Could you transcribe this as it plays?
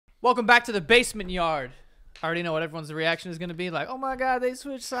Welcome back to the basement yard. I already know what everyone's reaction is going to be. Like, oh my God, they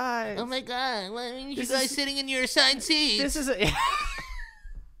switched sides. Oh my God, why aren't you guys sitting in your assigned seats? This is a...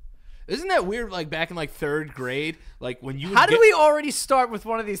 Isn't that weird, like, back in, like, 3rd grade? Like, when you How do we already start with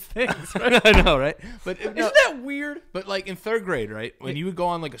one of these things? Right? I know, right? But Isn't that weird? But, like, in 3rd grade, right? When you would go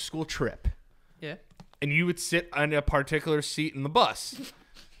on, like, a school trip. Yeah. And you would sit on a particular seat in the bus.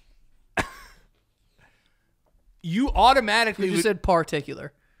 You automatically... You just said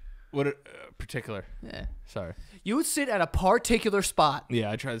particular. What particular? Yeah. Sorry. You would sit at a particular spot.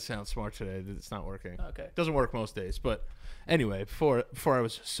 Yeah, I tried to sound smart today. It's not working. Okay. It doesn't work most days. But anyway, before I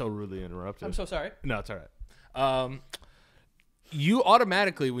was so rudely interrupted. I'm so sorry. No, it's all right. You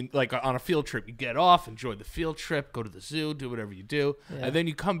automatically, when like on a field trip, you get off, enjoy the field trip, go to the zoo, do whatever you do, and then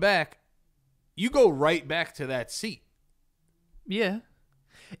you come back, you go right back to that seat. Yeah.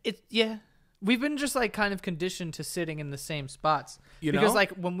 We've been just like kind of conditioned to sitting in the same spots. Because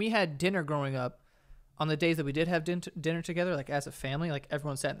like when we had dinner growing up, on the days that we did have dinner together, like as a family, like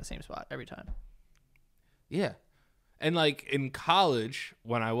everyone sat in the same spot every time. Yeah. And like in college,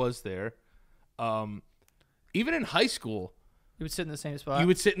 when I was there, even in high school, you would sit in the same spot. You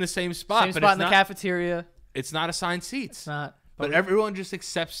would sit in the same spot. Same spot in the cafeteria. It's not assigned seats. It's not. But everyone just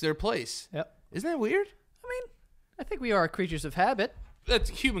accepts their place. Yep. Isn't that weird? I mean, I think we are creatures of habit. That's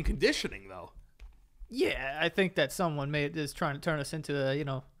human conditioning, though. Yeah, I think that someone is trying to turn us into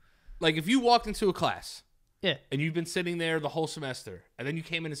a, Like if you walked into a class. Yeah. And you've been sitting there the whole semester, and then you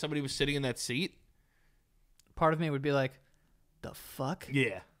came in and somebody was sitting in that seat. Part of me would be like, the fuck?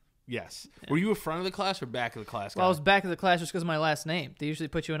 Yeah. Yes. Yeah. Were you in front of the class or back of the class? Well, I was back of the class just because of my last name. They usually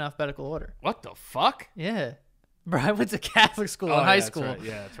put you in alphabetical order. What the fuck? Yeah. Bro, I went to Catholic school in high school. Right.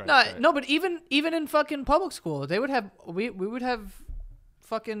 Yeah, that's right. No, but even in fucking public school, they would have we would have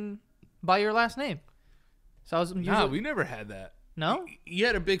fucking by your last name. So I was usually, no, we never had that. No? You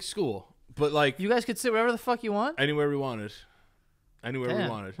had a big school, but like you guys could sit wherever the fuck you want? Anywhere we wanted. Anywhere we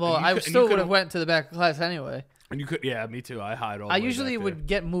wanted. Well, I still would have went to the back of class anyway. And you could, yeah, me too. I hide all. I usually would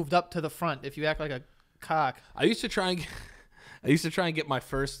get moved up to the front if you act like a cock. I used to try and get my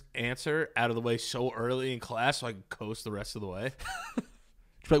first answer out of the way so early in class so I could coast the rest of the way.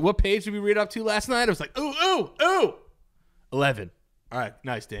 It's like, what page did we read up to last night? I was like, ooh, 11. All right,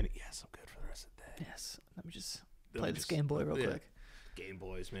 nice, Danny. Yes, I'm good for the rest of the day. Yes, let me just play this Game Boy real quick. Game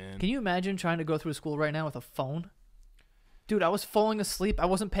Boys, man. Can you imagine trying to go through school right now with a phone? Dude, I was falling asleep. I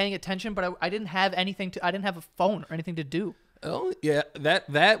wasn't paying attention, but I didn't have anything to. I didn't have a phone or anything to do. Oh yeah,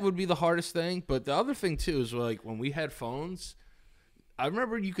 that would be the hardest thing. But the other thing too is like when we had phones, I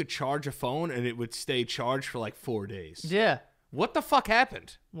remember you could charge a phone and it would stay charged for like 4 days. Yeah. What the fuck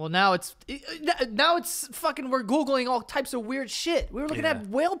happened? Well, now it's fucking. We're googling all types of weird shit. We were looking at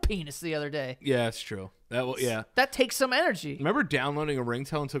whale penis the other day. Yeah, it's true. That takes some energy. Remember downloading a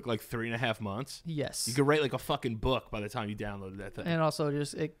ringtone took like 3.5 months? Yes. You could write like a fucking book by the time you downloaded that thing. And also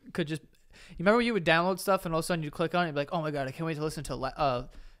it could just. You remember when you would download stuff and all of a sudden you click on it and be like, oh my God, I can't wait to listen to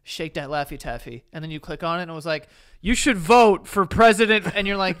Shake That Laffy Taffy. And then you click on it and it was like, you should vote for president. And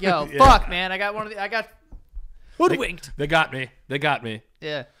you're like, yo, fuck, man. I got hoodwinked. They got me.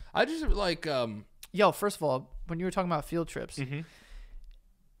 Yeah. I just like. Yo, first of all, when you were talking about field trips,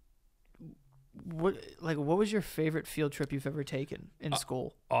 what was your favorite field trip you've ever taken in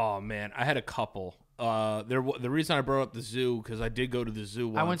school? Oh man, I had a couple. The reason I brought up the zoo because I did go to the zoo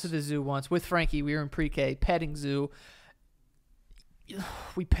once. I went to the zoo once with Frankie. We were in pre-K petting zoo.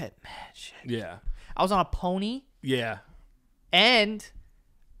 We pet mad shit. Yeah. I was on a pony. Yeah. And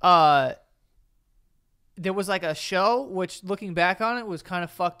there was like a show which looking back on it was kind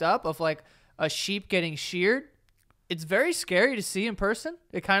of fucked up of like a sheep getting sheared. It's very scary to see in person.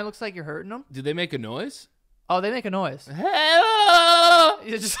 It kind of looks like you're hurting them. Did they make a noise? Oh, they make a noise.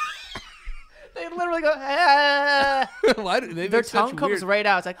 Just they literally go. Why do they? Their tongue comes right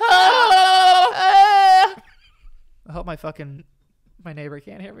out. It's like. I hope my neighbor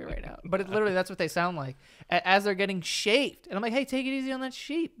can't hear me right now. But literally that's what they sound like as they're getting shaved. And I'm like, hey, take it easy on that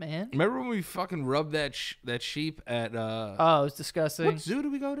sheep, man. Remember when we fucking rubbed that sheep at? Oh, it was disgusting. What zoo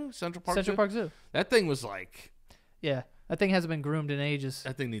did we go to? Central Park Zoo. That thing was like. Yeah, that thing hasn't been groomed in ages.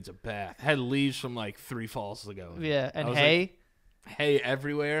 That thing needs a bath. Had leaves from like 3 falls ago. Yeah, and hay. Like, hay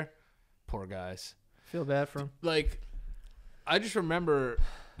everywhere. Poor guys. Feel bad for them. Like, I just remember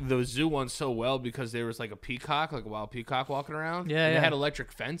the zoo one so well because there was like a peacock, like a wild peacock walking around. Yeah, and it had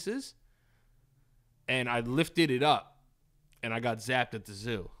electric fences. And I lifted it up, and I got zapped at the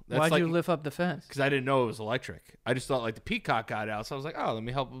zoo. Why'd you lift up the fence? Because I didn't know it was electric. I just thought like the peacock got out, so I was like, oh, let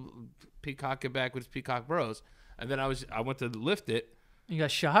me help peacock get back with his peacock bros. And then I went to lift it. You got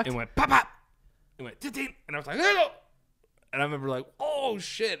shocked? It went pop pop. It went ting, and I was like, oh! And I remember like, oh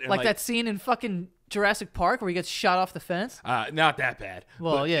shit. And Like that scene in fucking Jurassic Park where he gets shot off the fence. Not that bad.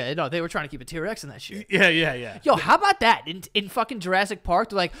 Well, but, yeah, no, they were trying to keep a T-Rex in that shit. Yeah. Yo, how about that? In fucking Jurassic Park,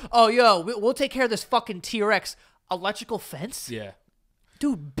 they're like, oh, yo, we'll take care of this fucking T-Rex electrical fence. Yeah.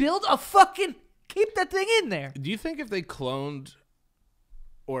 Dude, build a fucking, keep that thing in there. Do you think if they cloned,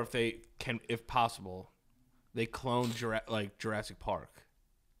 or if they can, if possible, they cloned Jurassic Park,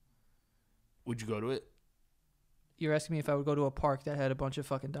 would you go to it? You're asking me if I would go to a park that had a bunch of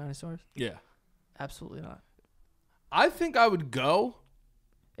fucking dinosaurs? Yeah. Absolutely not. I think I would go.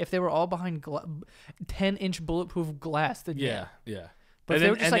 If they were all behind 10-inch bulletproof glass, then Yeah. But if they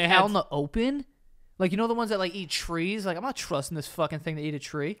were just like out in the open, like, you know the ones that like eat trees? Like, I'm not trusting this fucking thing to eat a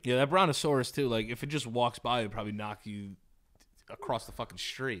tree. Yeah, that Brontosaurus too. Like, if it just walks by, it'd probably knock you across the fucking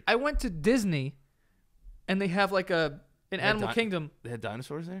street. I went to Disney, and they have like an Animal Kingdom. They had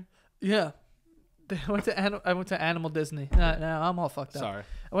dinosaurs there? Yeah. I went to Animal Disney. No, I'm all fucked up. Sorry.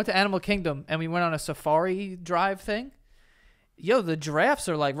 I went to Animal Kingdom, and we went on a safari drive thing. Yo, the giraffes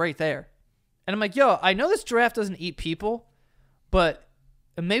are like right there. And I'm like, yo, I know this giraffe doesn't eat people, but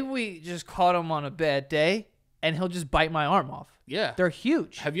maybe we just caught him on a bad day, and he'll just bite my arm off. Yeah. They're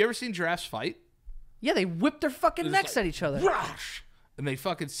huge. Have you ever seen giraffes fight? Yeah, they whip their fucking necks at each other. Rush! And they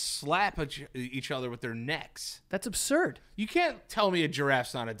fucking slap at each other with their necks. That's absurd. You can't tell me a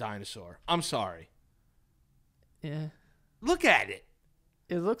giraffe's not a dinosaur. I'm sorry. Yeah. Look at it.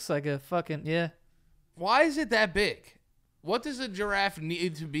 It looks like a fucking, yeah. Why is it that big? What does a giraffe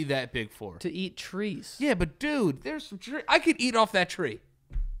need to be that big for? To eat trees. Yeah, but dude, there's some tree. I could eat off that tree.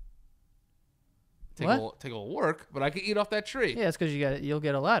 Take a little work, but I could eat off that tree. Yeah, it's because you'll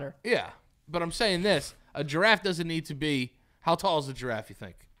get a ladder. Yeah, but I'm saying this: a giraffe doesn't need to be. How tall is a giraffe? You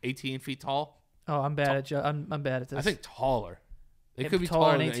think 18 feet tall? Oh, I'm bad at I'm bad at this. I think taller. They If could be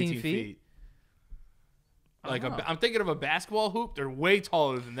taller taller than than 18 feet. Like I'm thinking of a basketball hoop. They're way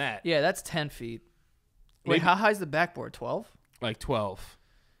taller than that. Yeah, that's 10 feet. Wait, Maybe- how high is the backboard? 12? Like 12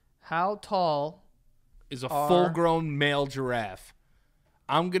 How tall is a full-grown male giraffe.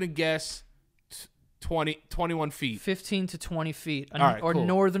 I'm gonna guess 21 feet. 15 to 20 feet. All right, or cool.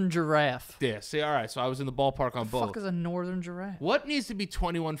 northern giraffe. Yeah. See, all right. So I was in the ballpark on The both. fuck is a northern giraffe? What needs to be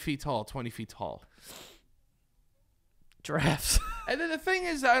 21 feet tall? 20 feet tall. Giraffes. And then the thing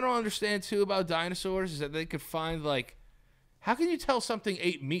is, I don't understand too about dinosaurs is that they could find like, how can you tell something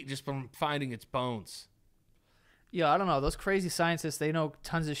ate meat just from finding its bones? Yo, I don't know. Those crazy scientists, they know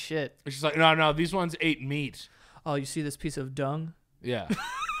tons of shit. It's just like, no, these ones ate meat. Oh, you see this piece of dung? Yeah.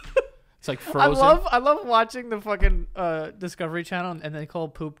 It's like frozen. I love watching the fucking Discovery Channel, and they call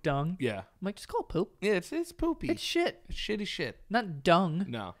poop dung. Yeah. I'm like, just call it poop. Yeah, it's poopy. It's shit, It's shitty shit. not dung.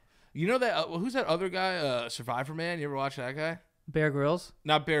 No. You know that, who's that other guy, Survivor Man? You ever watch that guy? Bear Grylls.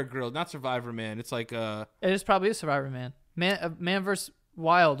 Not Bear Grylls, not Survivor Man. It's like, It is probably a Survivor Man. Man versus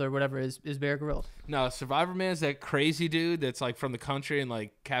Wild or whatever is Bear Grylls. no, Survivor Man's that crazy dude that's like from the country and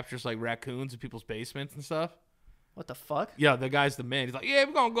like captures like raccoons in people's basements and stuff. What the fuck? Yeah, the guy's the man. He's like, yeah,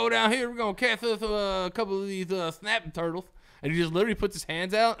 we're going to go down here. We're going to catch a couple of these snapping turtles. And he just literally puts his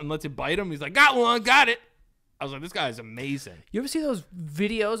hands out and lets it bite him. He's like, got one, got it. I was like, this guy is amazing. You ever see those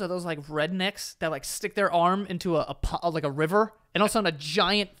videos of those like rednecks that like stick their arm into like a river, and all of a sudden a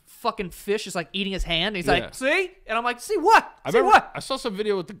giant fucking fish is like eating his hand? And he's Yeah. like, see? And I'm like, see what? I See remember what? I saw some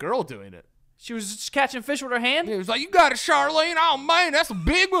video with the girl doing it. She was just catching fish with her hand. He was like, you got it, Charlene. Oh, man, that's a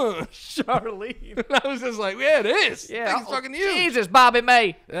big one. Charlene. I was just like, yeah, it is. Yeah, It's fucking huge. Jesus, Bobby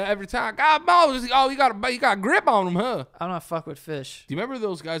May. Every time, God, Moses, oh, you got a grip on him, huh? I'm not fuck with fish. Do you remember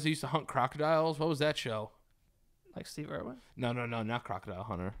those guys that used to hunt crocodiles? What was that show? Like Steve Irwin. No, not Crocodile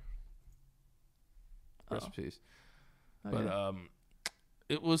Hunter. Rest in peace. Okay. But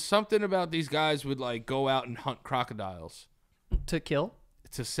it was something about these guys would like go out and hunt crocodiles To kill?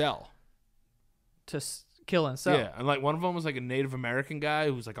 to sell. To kill and sell. Yeah, and like one of them was like a Native American guy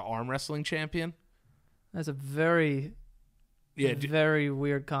who was like an arm wrestling champion. That's a very, very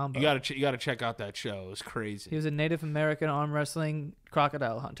weird combo. You gotta check out that show. It was crazy. He was a Native American arm wrestling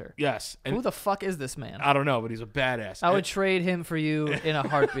crocodile hunter. Yes, and Who the fuck is this man? I don't know, but he's a badass. I would trade him for you in a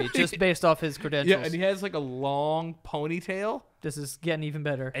heartbeat, just based off his credentials. Yeah, and he has like a long ponytail, This is getting even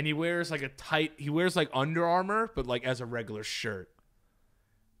better. and he wears like like Under Armour, but like as a regular shirt.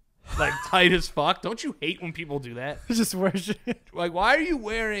 Like tight as fuck. Don't you hate when people do that? Just worship. Like, why are you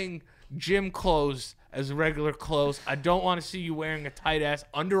wearing gym clothes as regular clothes? I don't want to see you wearing a tight ass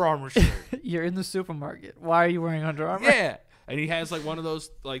Under Armour shirt. You're in the supermarket. Why are you wearing Under Armour? Yeah, and he has like one of those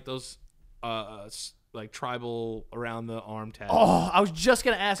like tribal around the arm tats. Oh, I was just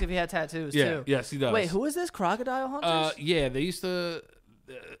gonna ask if he had tattoos yeah, too. yes, he does. Wait, who is this? Crocodile Hunters? Yeah, they used to.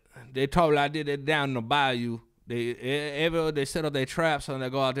 They told I did it down in the bayou. They set up their traps and they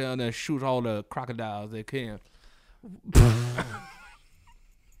go out there and they shoot all the crocodiles they can.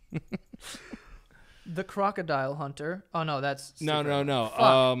 The crocodile hunter. Oh no, that's No.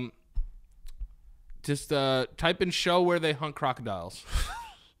 Fuck. Just type in show where they hunt crocodiles,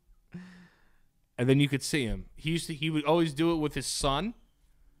 and then you could see him. He would always do it with his son.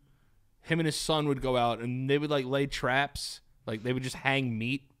 Him and his son would go out and they would like lay traps. Like they would just hang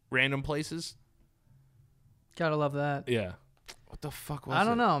meat random places. Gotta love that. Yeah. What the fuck was it? I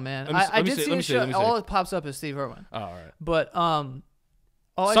don't know, man. Let me I did see, see let a me see, show. let me see. All it pops up is Steve Irwin. Oh, all right. But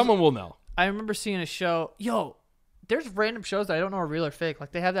Someone will know. I remember seeing a show. Yo, there's random shows that I don't know are real or fake.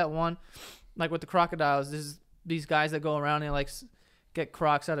 Like they have that one, like with the crocodiles. These guys that go around and like get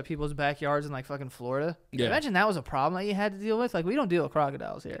crocs out of people's backyards in like fucking Florida. Yeah. Imagine that was a problem that you had to deal with. Like we don't deal with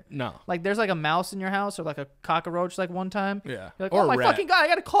crocodiles here. No. Like there's like a mouse in your house or like a cockroach like one time. Yeah. You're like, Or oh a my rat. fucking god, I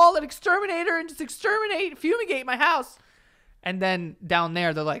gotta call an exterminator and just fumigate my house. And then down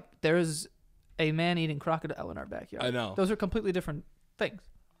there, they're like, there's a man-eating crocodile in our backyard. I know. Those are completely different things.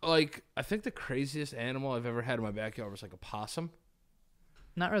 Like, I think the craziest animal I've ever had in my backyard was like a possum.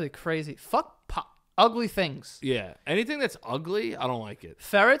 Not really crazy. Fuck ugly things. Yeah. Anything that's ugly, I don't like it.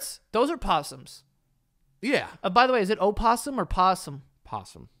 Ferrets, those are possums. Yeah. By the way, is it opossum or possum?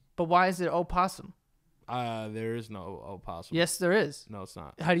 Possum. But why is it opossum? There is no opossum. Yes, there is. No, it's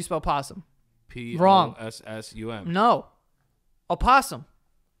not. How do you spell possum? Possum. No. Opossum.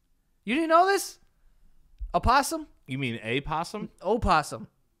 You didn't know this? Opossum? You mean a possum? Opossum.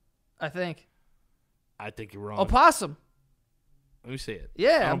 I think. I think you're wrong. Opossum. Let me see it. Yeah,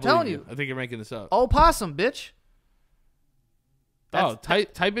 I don't I'm telling believe you. I think you're making this up. Opossum, bitch.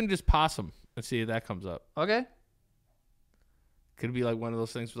 Type in just possum and see if that comes up. Okay. Could it be like one of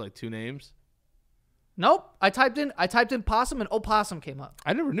those things with like two names? Nope. I typed in possum and opossum came up.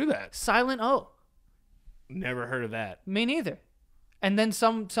 I never knew that. Silent O. Never heard of that. Me neither. And then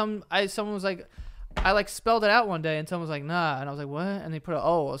someone was like, I like spelled it out one day and someone was like, nah. And I was like, what? And they put an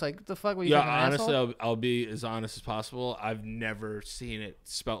O. I was like, what the fuck were you Yeah, fucking honestly, asshole? I'll be as honest as possible. I've never seen it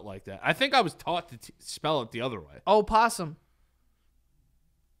spelt like that. I think I was taught to spell it the other way. Opossum.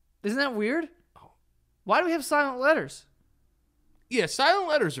 Isn't that weird? Why do we have silent letters? Yeah, silent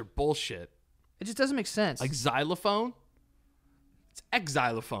letters are bullshit. It just doesn't make sense. Like xylophone? It's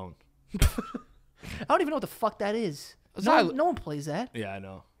xylophone. I don't even know what the fuck that is. No one plays that. Yeah, I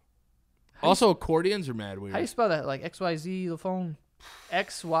know. Also, accordions are mad weird. How do you spell that? Like XYZ, the phone?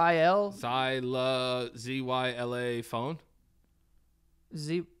 XYL? ZYLA phone?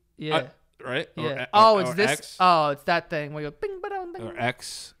 Z. Yeah. Right? Yeah. Or It's this. X? Oh, it's that thing where you go bing, ba-dum, bing. Or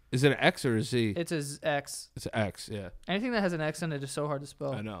X? Is it an X or a Z? It's a X. It's an X, yeah. Anything that has an X in it is so hard to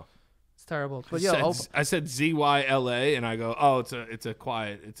spell. I know. It's terrible. But I said ZYLA and I go, oh, it's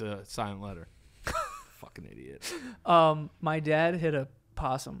a silent letter. Fucking idiot. my dad hit a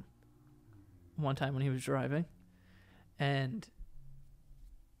possum one time when he was driving, and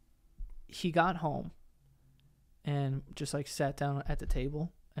he got home and just like sat down at the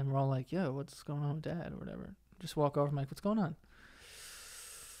table, and we're all like, yo, what's going on with Dad or whatever. Just walk over, I'm like, what's going on?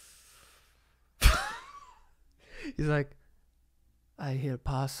 He's like, I hit a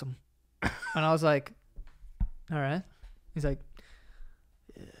possum. And I was like, all right. He's like,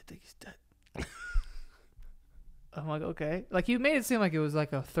 yeah, I think he's dead. I'm like, okay. Like, you made it seem like it was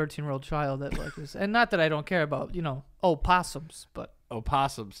like a 13-year-old child that like was, and not that I don't care about, possums, but.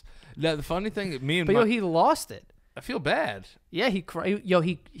 Opossums. Now, the funny thing, He lost it. I feel bad. Yeah, he cried.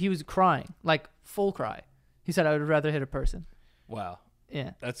 He was crying, like full cry. He said, I would rather hit a person. Wow.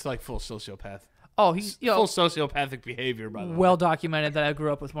 Yeah. That's like full sociopath. Oh, he's full sociopathic behavior, by the way. Well documented that I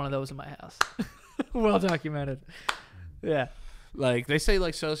grew up with one of those in my house. Well documented. Yeah. Like, they say,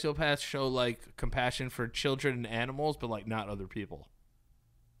 like, sociopaths show, like, compassion for children and animals, but, like, not other people.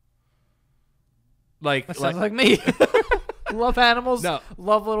 Like, That sounds like me. Love animals. No.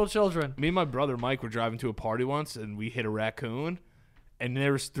 Love little children. Me and my brother Mike were driving to a party once, and we hit a raccoon. And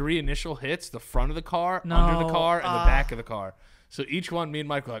there was 3 initial hits: the front of the car, under the car, and the back of the car. So each one, me and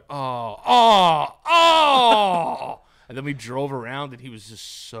Mike were like, oh. And then we drove around, and he was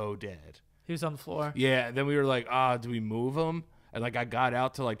just so dead. He was on the floor. Yeah, and then we were like, do we move him? And, like, I got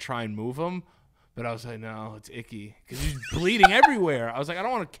out to, like, try and move him. But I was like, no, it's icky. Because he's bleeding everywhere. I was like, I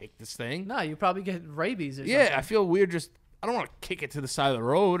don't want to kick this thing. No, you probably get rabies or something. Yeah, I feel weird just... I don't want to kick it to the side of the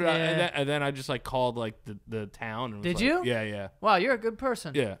road. Yeah. And then I just, like, called, like, the town. And was Did like, you? Yeah. Wow, you're a good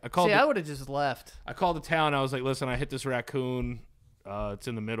person. Yeah. I would have just left. I called the town. I was like, listen, I hit this raccoon. It's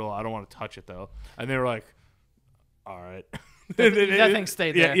in the middle. I don't want to touch it, though. And they were like, all right. That thing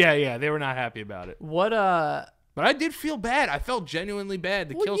stayed there. Yeah. They were not happy about it. What, But I did feel bad. I felt genuinely bad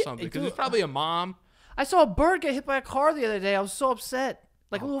to kill something. Because it's probably a mom. I saw a bird get hit by a car the other day. I was so upset.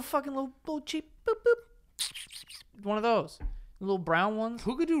 Like a little fucking little cheap boop boop. One of those. Little brown ones.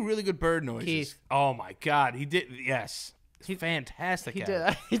 Who could do really good bird noises? Keith. Oh my God, he did. Yes, he's fantastic. He at did.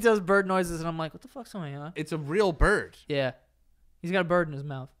 it. He does bird noises, and I'm like, what the fuck's going on? It's a real bird. Yeah, he's got a bird in his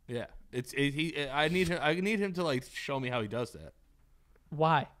mouth. Yeah, I need him to like show me how he does that.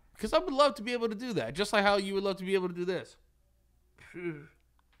 Why? Because I would love to be able to do that, just like how you would love to be able to do this.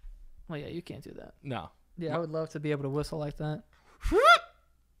 Well, yeah, you can't do that. No. Yeah, I would love to be able to whistle like that.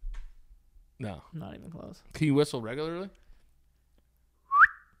 No. Not even close. Can you whistle regularly?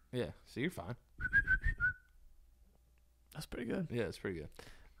 Yeah, so you're fine. That's pretty good. Yeah, it's pretty good.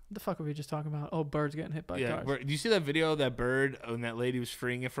 What the fuck were we just talking about? Oh, birds getting hit by cars. Do you see that video of that bird when that lady was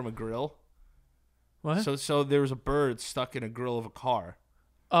freeing it from a grill? What? So there was a bird stuck in a grill of a car,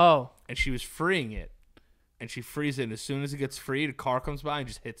 Oh. and she was freeing it, and she frees it, and as soon as it gets freed, a car comes by and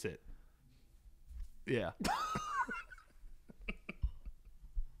just hits it. Yeah.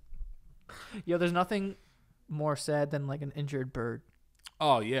 Yo, there's nothing more sad than like an injured bird.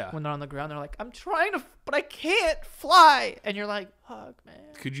 Oh, yeah. When they're on the ground, they're like, I'm trying to, but I can't fly. And you're like, fuck, man.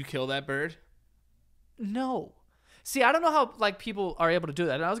 Could you kill that bird? No. See, I don't know how like people are able to do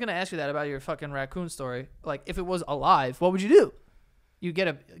that. And I was gonna ask you that about your fucking raccoon story. Like, if it was alive, what would you do? You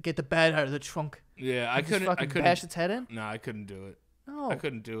get the bat out of the trunk. Yeah, I couldn't bash its head in. No, I couldn't do it. No, I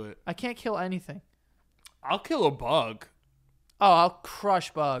couldn't do it. I can't kill anything. I'll kill a bug. Oh, I'll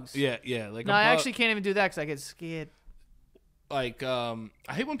crush bugs. Yeah, yeah. Like No, a I bug, actually can't even do that because I get scared. like I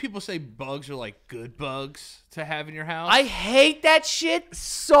hate when people say bugs are like good bugs to have in your house. I hate that shit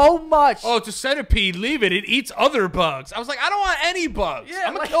so much. Oh, it's a centipede. Leave it. It eats other bugs. I was like, I don't want any bugs. Yeah, I'm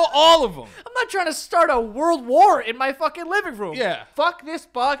gonna like- kill all of them. I'm not trying to start a world war in my fucking living room. Yeah. Fuck this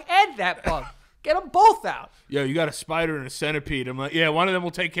bug and that bug. Get them both out. Yo, you got a spider and a centipede. I'm like, yeah, one of them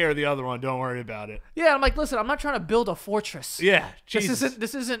will take care of the other one. Don't worry about it. Yeah, I'm like, listen, I'm not trying to build a fortress. Yeah, Jesus.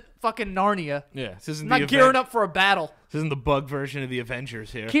 This isn't fucking Narnia. Yeah, this isn't I'm not gearing up for a battle. This isn't the bug version of the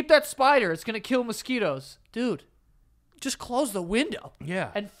Avengers here. Keep that spider. It's gonna kill mosquitoes, dude. Just close the window. Yeah.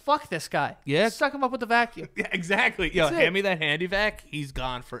 And fuck this guy. Yeah. Suck him up with the vacuum. Yeah, exactly. Yo, That's it. hand me that handy vac. He's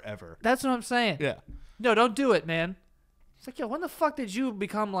gone forever. That's what I'm saying. Yeah. No, don't do it, man. It's like, yo, when the fuck did you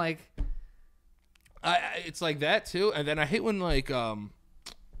become like? It's like that too, and then I hate when like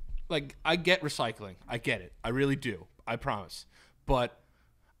I get recycling. I get it. I really do. I promise. But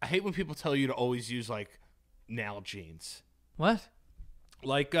I hate when people tell you to always use like Nalgene's. What?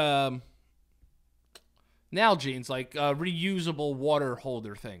 Like Nalgene's, like reusable water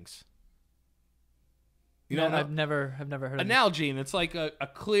holder things. You know, I've never heard of a it. Nalgene. It's like a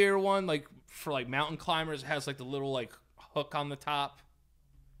clear one, like for like mountain climbers. It has like the little like hook on the top.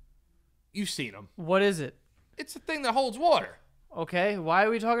 You've seen them. What is it? It's a thing that holds water. Okay, why are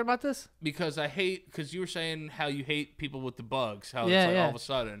we talking about this? Because you were saying how you hate people with the bugs, how Yeah, it's like yeah. all of a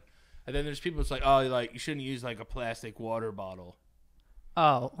sudden. And then there's people that's like, oh, like you shouldn't use like a plastic water bottle.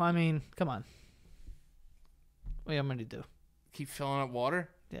 Oh, I mean, come on. What am I gonna do? Keep filling up water?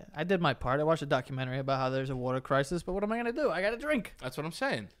 Yeah, I did my part. I watched a documentary about how there's a water crisis, but what am I gonna do? I gotta drink. That's what I'm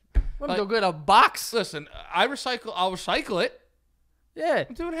saying. I'm gonna Like- go get a box. Listen, I'll recycle it. Yeah.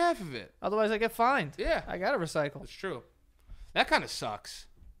 I'm doing half of it. Otherwise, I get fined. Yeah. I gotta recycle. It's true. That kind of sucks.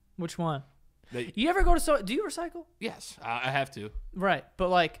 Which one? That- You ever go to do you recycle? yes, I have to. Right, but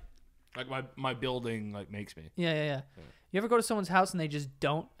like, Like my building like makes me. yeah. You ever go to someone's house and they just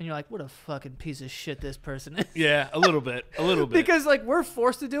don't, and you're like, what a fucking piece of shit this person is. Yeah, a little bit. Because like we're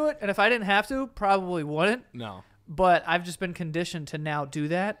forced to do it, and if I didn't have to, probably wouldn't. No. But I've just been conditioned to now do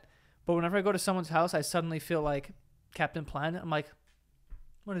that. But whenever I go to someone's house, I suddenly feel like Captain Planet. I'm like,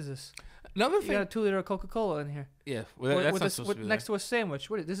 what is this? Another You thing. got a 2 liter of Coca-Cola in here. Yeah, well, that's with not supposed to be next to a sandwich.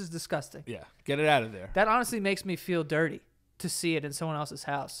 This is disgusting. there. Yeah, get it out of there. That honestly makes me feel dirty to see it in someone else's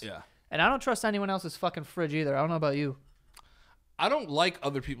house. Yeah. And I don't trust anyone else's fucking fridge either. I don't know about you. I don't like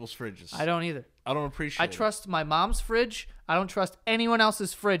other people's fridges. I don't either. I don't appreciate I trust my mom's fridge. I don't trust anyone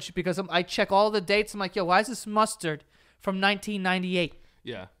else's fridge because I check all the dates. I'm like, yo, why is this mustard from 1998?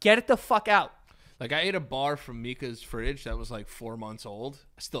 Yeah. Get it the fuck out. Like I ate a bar from Mika's fridge that was like 4 months old.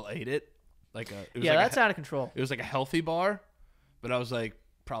 I still ate it. It was Yeah, like that's out of control. It was like a healthy bar, but I was like,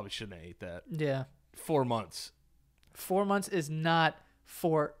 probably shouldn't have ate that. Yeah. 4 months. 4 months is not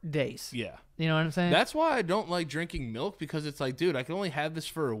 4 days. Yeah. You know what I'm saying? That's why I don't like drinking milk, because it's like, dude, I can only have this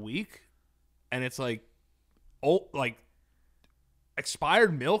for a week, and it's like,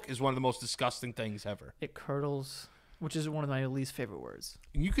 expired milk is one of the most disgusting things ever. It curdles, which is one of my least favorite words.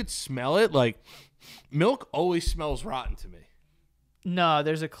 You could smell it. Like, milk always smells rotten to me. No,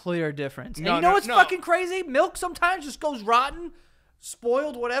 there's a clear difference. And No, you know no, what's no. fucking crazy? Milk sometimes just goes rotten,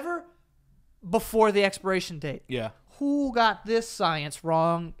 spoiled, whatever. before the expiration date. Yeah. Who got this science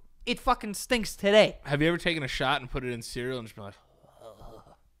wrong? It fucking stinks today. Have you ever taken a shot and put it in cereal and just been like,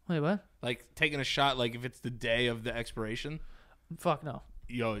 Wait, what? like taking a shot like if it's the day of the expiration? Fuck no.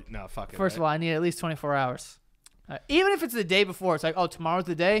 Yo, no, fuck it. First of all, I need at least 24 hours. Even if it's the day before, it's like, oh, tomorrow's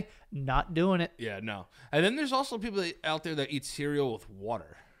the day. Not doing it. Yeah, no. And then there's also people out there that eat cereal with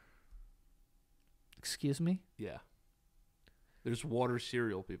water. Excuse me? Yeah. There's water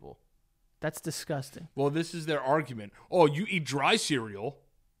cereal people. That's disgusting. Well, this is their argument. Oh, you eat dry cereal.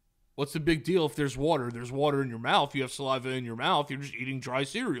 What's the big deal if there's water? There's water in your mouth. You have saliva in your mouth. You're just eating dry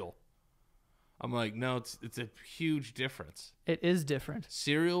cereal. I'm like, no, it's a huge difference. It is different.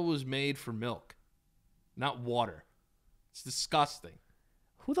 Cereal was made for milk, not water. It's disgusting.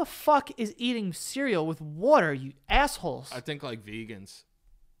 Who the fuck is eating cereal with water, you assholes? I think like vegans.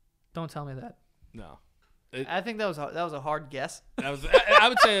 Don't tell me that. No. I think that was a hard guess. I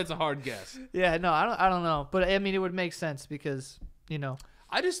would say it's a hard guess. Yeah, no, I don't know, but I mean it would make sense because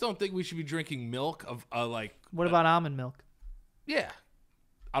I just don't think we should be drinking milk of like. What about almond milk? Yeah,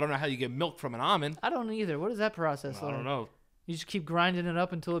 I don't know how you get milk from an almond. I don't either. What is that process? I don't know. You just keep grinding it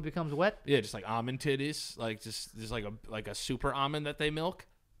up until it becomes wet. Yeah, just like almond titties, like just like a super almond that they milk.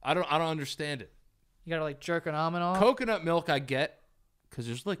 I don't understand it. You gotta like jerk an almond off. Coconut milk, I get, because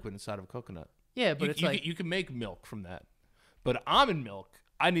there's liquid inside of coconut. Yeah, but you can make milk from that, but almond milk,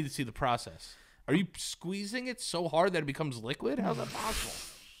 I need to see the process. Are you squeezing it so hard that it becomes liquid? How's that possible?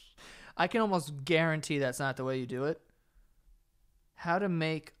 I can almost guarantee that's not the way you do it. How to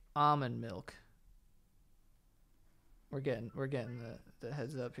make almond milk. We're getting the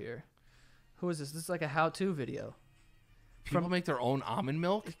heads up here. Who is this? This is like a how-to video. People make their own almond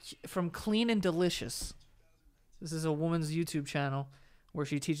milk? From Clean and Delicious. This is a woman's YouTube channel where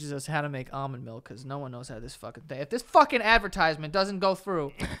she teaches us how to make almond milk because no one knows how this fucking thing. If this fucking advertisement doesn't go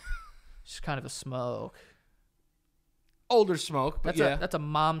through, it's just kind of a smoke. Older smoke, but that's a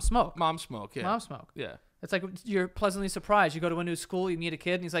mom smoke. Mom smoke, yeah. Mom smoke. Yeah. It's like you're pleasantly surprised. You go to a new school, you meet a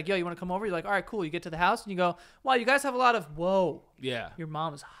kid, and he's like, yo, you want to come over? You're like, all right, cool. You get to the house, and you go, wow, you guys have a lot of, whoa. Yeah. Your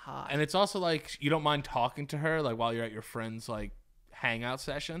mom is hot. And it's also like you don't mind talking to her like while you're at your friend's like hangout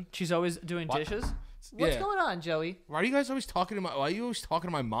session. She's always doing dishes. What's going on, Joey? Why are you guys always talking to why are you always talking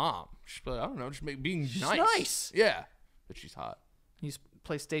to my mom? She's like, I don't know, just being She's nice. nice. Yeah. But she's hot. You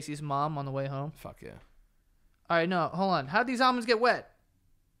play Stacy's mom on the way home. Fuck yeah. All right, no, hold on. How'd these almonds get wet?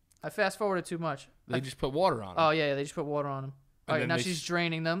 I fast forwarded too much. They just put water on them. Oh, yeah, they just put water on them. All right, now she's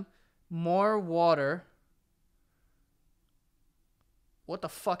draining them. More water. What the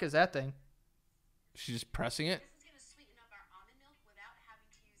fuck is that thing? She's just pressing it?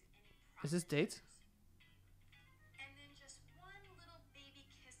 Is this dates? And then just one little baby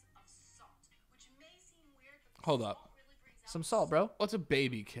kiss of salt, which may seem weird, but Hold up. really brings out Some salt, bro. What's a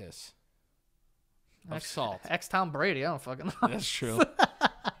baby kiss? Of salt. Ex-Tom Brady. I don't fucking know. That's true. in the almond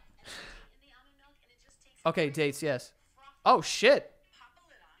milk, and it just takes Okay, dates, yes. Oh, shit. pop a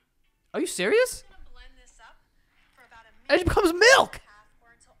lid on. Are you serious? I'm gonna blend this up for about a It minute becomes milk. and a half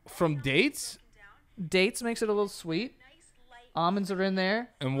or until all From the dates down. Dates makes it a little sweet. Nice light. Almonds are in there.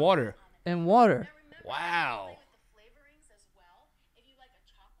 and water. And water. Wow. With the flavorings as well. If you like a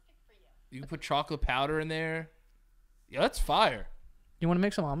chocolate for you. You can put chocolate powder in there. Yeah, that's fire. You want to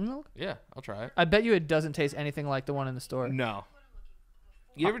make some almond milk? Yeah, I'll try it. I bet you it doesn't taste anything like the one in the store. No.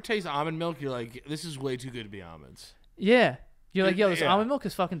 You ever taste almond milk? You're like, this is way too good to be almonds. Yeah. You're like, yo, this Yeah. almond milk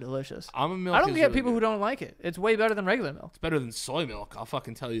is fucking delicious. Almond milk I don't is get really people good. who don't like it. It's way better than regular milk. It's better than soy milk. I'll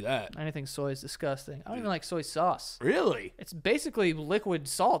fucking tell you that. Anything soy is disgusting. I don't even like soy sauce. Really? It's basically liquid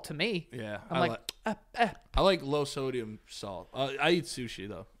salt to me. Yeah. I'm I like low sodium salt. I eat sushi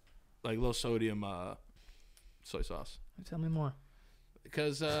though, like low sodium soy sauce. Tell me more.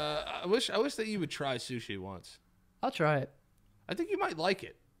 Because I wish that you would try sushi once. I'll try it. I think you might like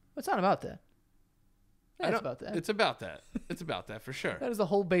it. It's not about that. I It's don't- about that. It's about that. It's about that for sure. That is the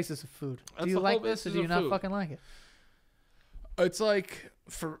whole basis of food. That's Do you the like whole this or basis do you of not food. fucking like it? It's like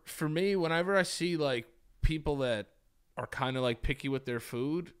for me, whenever I see like people that are kind of like picky with their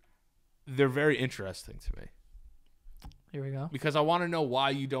food, they're very interesting to me Here we go. because I want to know why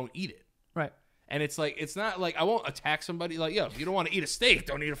you don't eat it. Right. And it's like it's not like I won't attack somebody like, yo, if you don't want to eat a steak,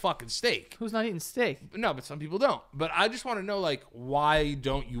 don't eat a fucking steak. Who's not eating steak? No, but some people don't. But I just want to know like why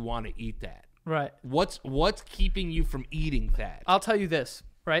don't you want to eat that? Right. What's keeping you from eating that? I'll tell you this,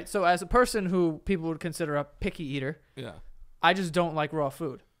 right? So as a person who people would consider a picky eater, Yeah. I just don't like raw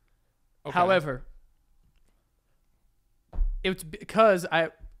food. Okay. However, it's because I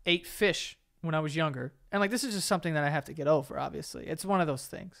ate fish when I was younger. And like this is just something that I have to get over, obviously. It's one of those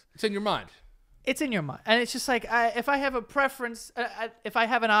things. It's in your mind. It's in your mind. And it's just like if I have a preference, if I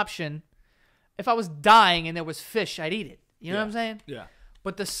have an option, if I was dying and there was fish, I'd eat it. You know what I'm saying? Yeah.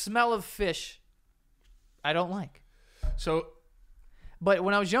 But the smell of fish, I don't like. So But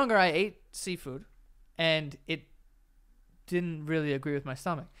when I was younger, I ate seafood, and it didn't really agree with my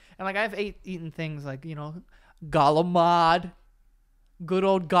stomach. And like I've eaten things like, you know, galamad, good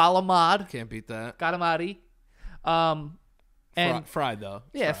old galamad, can't beat that. calamari, and Fried though.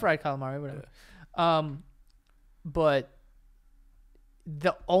 yeah, fried calamari, whatever. But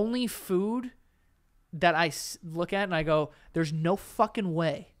the only food that I look at and I go, there's no fucking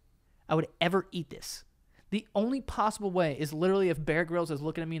way I would ever eat this. The only possible way is literally if Bear Grylls is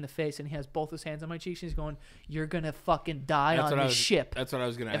looking at me in the face and he has both his hands on my cheeks and he's going, you're going to fucking die on this ship. That's what I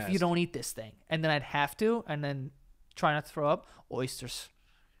was going to ask. If you don't eat this thing. And then I'd have to, and then try not to throw up, oysters.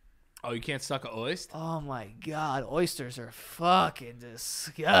 Oh, you can't suck an oyster? Oh my God. Oysters are fucking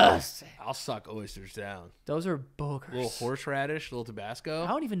disgusting. I'll suck oysters down. Those are boogers. A little horseradish, a little Tabasco. I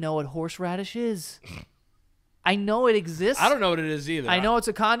don't even know what horseradish is. I know it exists. I don't know what it is either. I know it's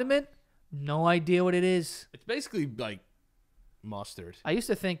a condiment. No idea what it is. It's basically like mustard. I used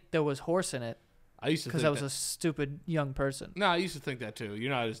to think there was horse in it I used to because think I was a stupid young person. No, I used to think that too. You're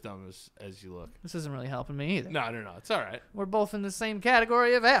not as dumb as you look. This isn't really helping me either. No. It's all right. We're both in the same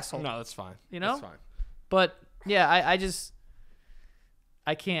category of asshole. No, that's fine. You know? That's fine. But yeah,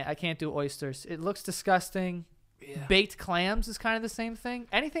 I can't do oysters. It looks disgusting. Yeah. Baked clams is kind of the same thing.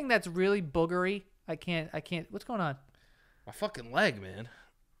 Anything that's really boogery, I can't. What's going on? My fucking leg, man.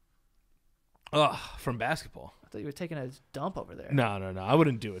 Ugh, from basketball. I thought you were taking a dump over there. No. I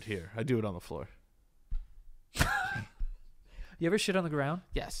wouldn't do it here. I do it on the floor. You ever shit on the ground?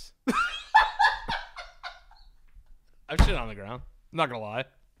 Yes. I've shit on the ground. I'm not gonna lie.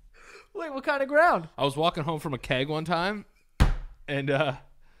 Wait, what kind of ground? I was walking home from a keg one time, and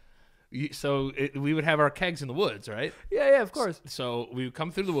we would have our kegs in the woods, right? Yeah, of course. So we would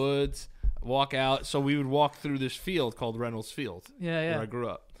come through the woods, walk out. So we would walk through this field called Reynolds Field, Yeah. where I grew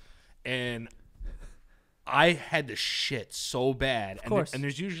up, and I had to shit so bad. Of course. And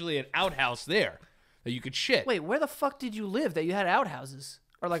there's usually an outhouse there that you could shit. Wait, where the fuck did you live that you had outhouses?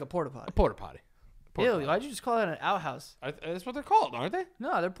 Or like a porta potty? A porta potty. Ew, why'd you just call that an outhouse? That's what they're called, aren't they?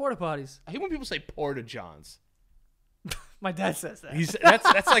 No, they're porta potties. I hate when people say porta johns. My dad says that.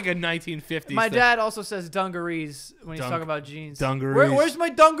 That's like a 1950s My thing. dad also says dungarees when he's talking about jeans. Dungarees. Where's my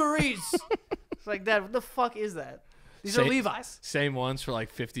dungarees? It's like, Dad, what the fuck is that? These are Levi's. Same ones for like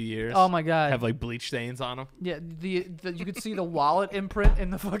 50 years. Oh my God. Have like bleach stains on them. Yeah, the you could see the wallet imprint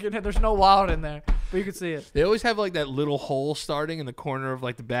in the fucking. There's no wallet in there, but you could see it. They always have like that little hole starting in the corner of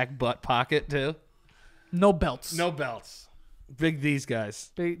like the back butt pocket too. No belts. No belts. Big these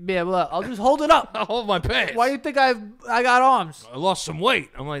guys. Yeah, well, I'll just hold it up. I'll hold my pants. Why do you think I got arms? I lost some weight.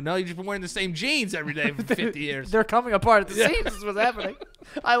 I'm like, no, you've just been wearing the same jeans every day for 50 years. They're coming apart at the seams. This is what's happening.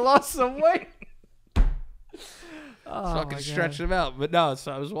 I lost some weight. Oh, Fucking stretch them out. But no,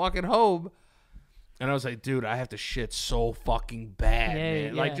 so I was walking home and I was like, dude, I have to shit so fucking bad,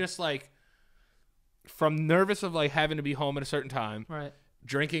 man. Yeah. Like just like from nervous of like having to be home at a certain time, Right.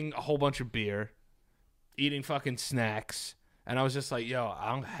 drinking a whole bunch of beer, eating fucking snacks. And I was just like, yo,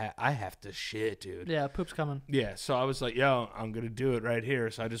 I have to shit, dude. Yeah, poop's coming. Yeah, so I was like, yo, I'm going to do it right here.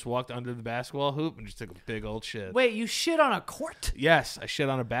 So I just walked under the basketball hoop and just took a big old shit. Wait, you shit on a court? Yes, I shit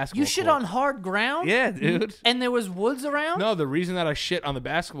on a basketball You shit court. on hard ground? Yeah, dude. And there was woods around? No, the reason that I shit on the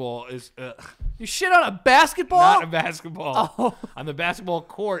basketball is You shit on a basketball? not a basketball. Oh. On the basketball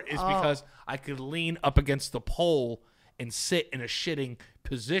court is because I could lean up against the pole and sit in a shitting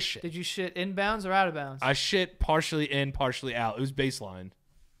position. Did you shit inbounds or out of bounds? I shit partially in, partially out. It was baseline.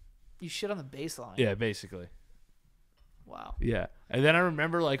 You shit on the baseline. Yeah, basically. Wow. Yeah. And then I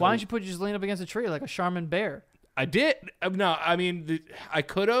remember like Why don't you just lean up against a tree like a Charmin bear? I did. No, I mean, I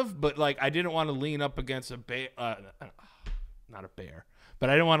could have, but like I didn't want to lean up against a bear. Not a bear,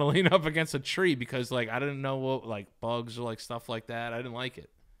 but I didn't want to lean up against a tree because like I didn't know what like bugs or like stuff like that. I didn't like it.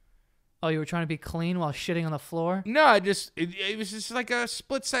 Oh, you were trying to be clean while shitting on the floor? No, it was just like a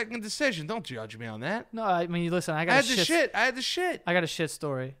split-second decision. Don't judge me on that. No, I mean, listen, I I got had a the shit. shit. I had the shit. I got a shit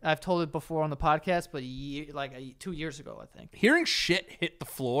story. I've told it before on the podcast, but 2 years ago, I think. Hearing shit hit the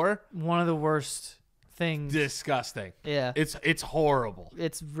floor, One of the worst things. disgusting. Yeah. It's horrible.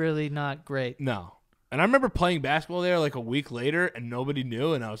 It's really not great. No. And I remember playing basketball there like a week later, and nobody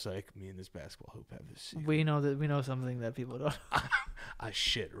knew. And I was like, me and this basketball hoop have this secret. We know something that people don't. I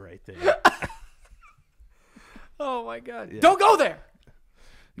shit right there. Oh my God! Don't go there.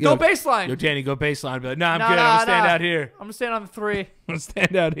 Go baseline. Yo, Danny, go baseline. Be like, nah, I'm Nah, good. I'm nah, gonna stand nah. out here. I'm gonna stand on the three. I'm gonna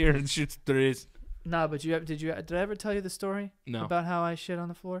stand out here and shoot threes. No, but did I ever tell you the story? No. About how I shit on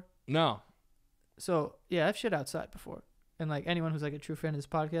the floor? No. So yeah, I've shit outside before, and like anyone who's like a true fan of this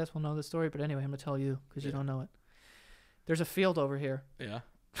podcast will know the story. But anyway, I'm gonna tell you because you don't know it. There's a field over here. Yeah.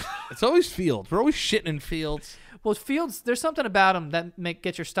 It's always fields. We're always shitting in fields. Well, fields. There's something about them that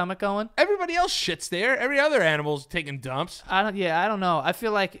get your stomach going. Everybody else shits there. Every other animal's taking dumps. I don't know. I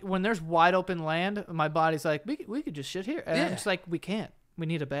feel like when there's wide open land, my body's like, we could just shit here. And I'm just like, we can't. We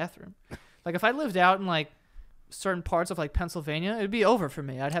need a bathroom. Like if I lived out in like certain parts of like Pennsylvania, it'd be over for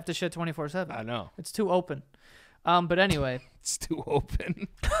me. I'd have to shit 24/7. I know. It's too open. But anyway. It's too open.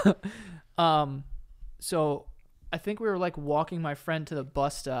 So I think we were like walking my friend to the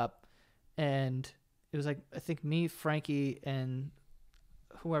bus stop, and it was like, I think me, Frankie, and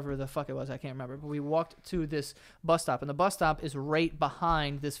whoever the fuck it was, I can't remember. But we walked to this bus stop, and the bus stop is right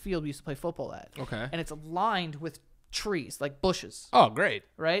behind this field we used to play football at. Okay. And it's lined with trees, like bushes. Oh, great.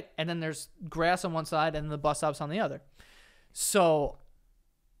 Right? And then there's grass on one side, and the bus stop's on the other. So,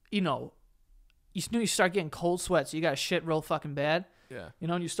 you start getting cold sweats. So you got to shit real fucking bad. Yeah.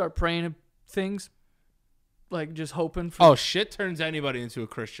 And you start praying to things, like just hoping for. Oh, shit turns anybody into a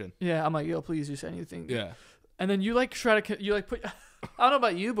Christian. Yeah, I'm like, yo, please just anything. Yeah. And then you like try to, you like put, I don't know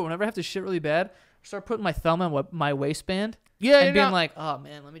about you, but whenever I have to shit really bad, I start putting my thumb on my waistband. Yeah, and being like, oh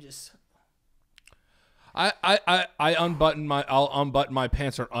man, let me just. I'll unbutton my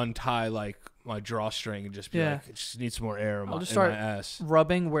pants or untie like my drawstring and just be like, I just need some more air in my ass.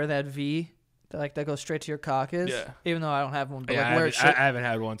 Rubbing where that V, that goes straight to your cock is. Yeah. Even though I don't have one, but Yeah, like where it should. I haven't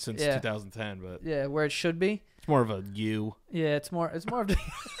had one since 2010, but yeah, where it should be. It's more of a U. Yeah, it's more of the.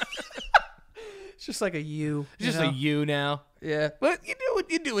 It's just like a U. It's just a U now. Yeah, but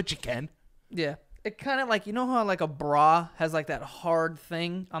you do what you can. Yeah. It kind of like, how like a bra has like that hard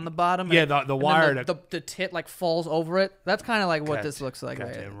thing on the bottom? Yeah, the wire. The tit like falls over it. That's kind of like what this looks like.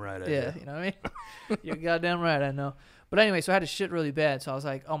 Goddamn right. Yeah, you know what I mean? You're goddamn right, I know. But anyway, so I had to shit really bad. So I was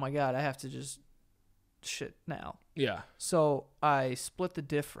like, oh my God, I have to just shit now. Yeah. So I split the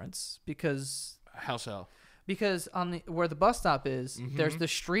difference because... How so? Because where the bus stop is, there's the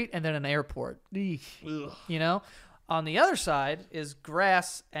street and then an airport. Ugh. On the other side is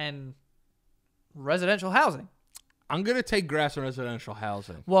grass and... residential housing. I'm gonna take grass and residential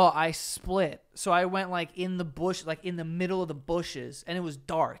housing. Well, I split, so I went like in the bush, like in the middle of the bushes, and it was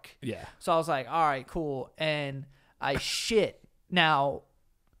dark. Yeah. So I was like, all right, cool, and I shit. Now,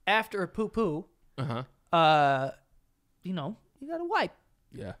 after a poo poo, you gotta wipe.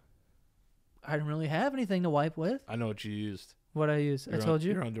 Yeah. I didn't really have anything to wipe with. I know what you used. What I used? I told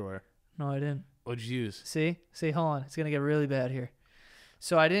you. Your underwear. No, I didn't. What'd you use? See, hold on, it's gonna get really bad here.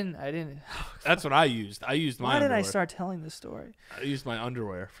 So I didn't. That's what I used. I used my underwear. Why did I start telling this story? I used my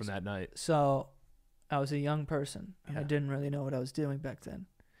underwear from that night. So I was a young person. Yeah. I didn't really know what I was doing back then.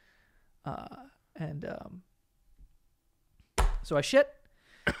 So I shit.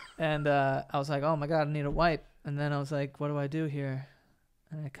 And I was like, oh my God, I need a wipe. And then I was like, what do I do here?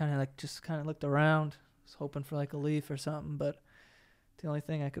 And I kind of looked around. I was hoping for like a leaf or something. But the only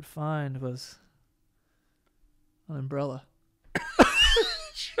thing I could find was an umbrella.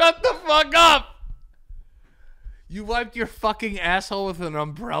 Shut the fuck up! You wiped your fucking asshole with an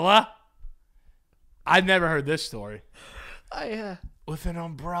umbrella? I've never heard this story. With an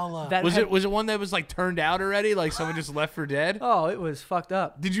umbrella. Was it one that was like turned out already? Like someone just left for dead? Oh, it was fucked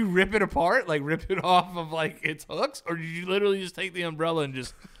up. Did you rip it apart? Like rip it off of like its hooks? Or did you literally just take the umbrella and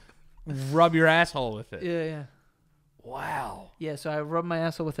just rub your asshole with it? Yeah. Wow. Yeah, so I rubbed my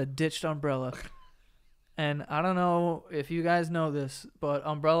asshole with a ditched umbrella. And I don't know if you guys know this, but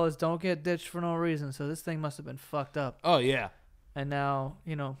umbrellas don't get ditched for no reason. So this thing must have been fucked up. Oh, yeah. And now,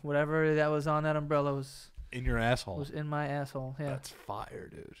 whatever that was on that umbrella was... in your asshole. Was in my asshole, yeah. That's fire,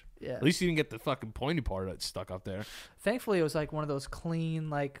 dude. Yeah. At least you didn't get the fucking pointy part that's stuck up there. Thankfully, it was like one of those clean,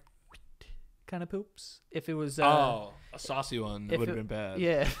 like, kind of poops. If it was... a saucy one would have been bad.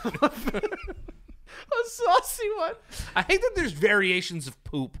 Yeah. A saucy one. I hate that there's variations of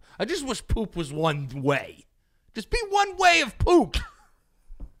poop. I just wish poop was one way. Just be one way of poop.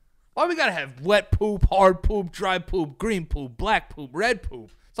 Why we gotta have wet poop, hard poop, dry poop, green poop, black poop, red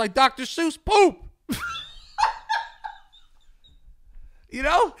poop? It's like Dr. Seuss poop.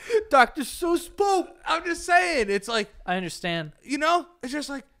 Dr. Seuss poop. I'm just saying. It's like, I understand. It's just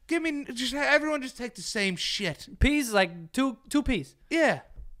like, everyone just take the same shit. Peas, like two peas. Yeah.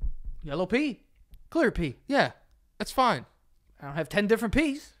 Yellow pea. Clear pea. Yeah, that's fine. I don't have 10 different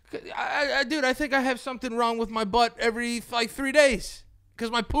peas. Dude, I think I have something wrong with my butt every, 3 days. Because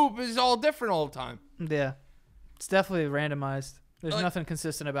my poop is all different all the time. Yeah. It's definitely randomized. There's nothing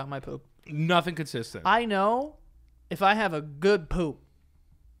consistent about my poop. Nothing consistent. I know if I have a good poop,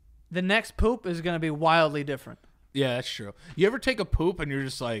 the next poop is going to be wildly different. Yeah, that's true. You ever take a poop and you're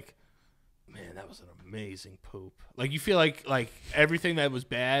just like, man, that was an amazing poop. Like you feel like everything that was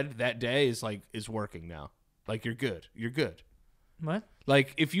bad that day is working now. Like you're good. You're good. What?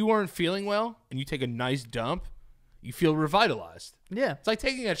 Like if you weren't feeling well and you take a nice dump, you feel revitalized. Yeah, It's like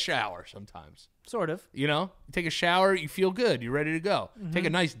taking a shower sometimes. sort of. You know? You take a shower, you feel good. You're ready to go. Take a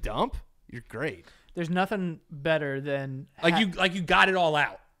nice dump, you're great. There's nothing better than Like you got it all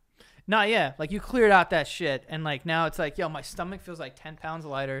out. No, yeah, like you cleared out that shit, and like now it's like, yo, my stomach feels like 10 pounds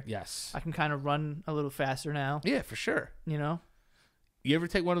lighter. Yes. I can kind of run a little faster now. Yeah, for sure. You know? You ever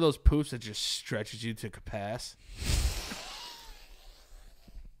take one of those poops that just stretches you to capacity?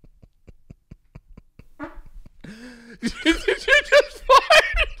 Did you just fart?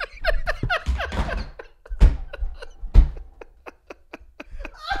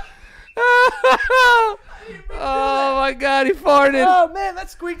 Oh my god, he farted. Oh man, that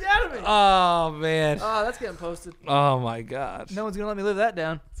squeaked out of me. Oh man. Oh, that's getting posted. Oh my god. No one's gonna let me live that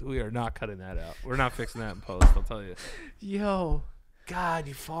down. We are not cutting that out. We're not fixing that in post, I'll tell you. Yo, God,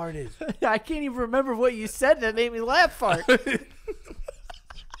 you farted. I can't even remember what you said that made me laugh. Fart.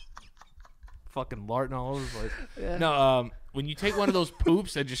 Fucking larting all over the place. Yeah. No, when you take one of those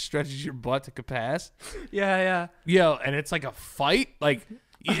poops that just stretches your butt to capacity, Yeah. yo, and it's like a fight. Like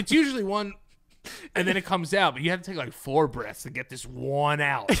it's usually one, and then it comes out, but you have to take like 4 breaths to get this one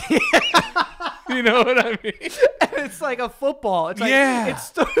out. You know what I mean? It's like a football. It's like, Yeah.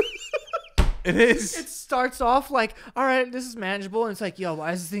 It is. It starts off like, all right, this is manageable, and it's like, yo, why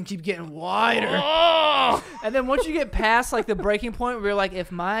does this thing keep getting wider? Oh! And then once you get past like the breaking point where you're like,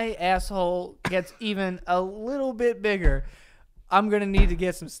 if my asshole gets even a little bit bigger, I'm gonna need to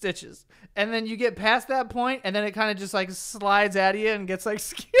get some stitches. And then you get past that point, and then it kind of just like slides out of you and gets like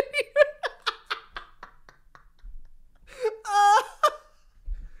skinnier.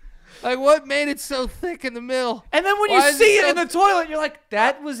 Like what made it so thick in the middle? And then when Why you is see it it so- in the toilet, you're like,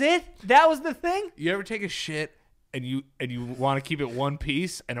 that was it? That was the thing? You ever take a shit and you want to keep it one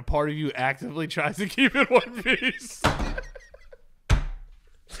piece, and a part of you actively tries to keep it one piece?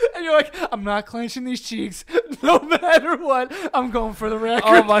 And you're like, I'm not clenching these cheeks no matter what. I'm going for the record.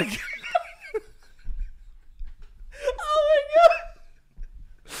 Oh my god. Oh my god.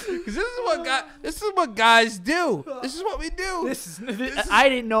 Because this is what guys do. This is what we do. I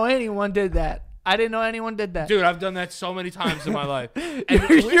didn't know anyone did that. I didn't know anyone did that. Dude, I've done that so many times in my life. And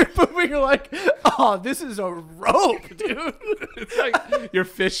You're pooping, you're like, oh, this is a rope, dude. it's like you're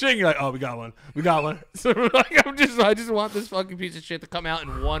fishing. You're like, oh, we got one. We got one. So like, I just want this fucking piece of shit to come out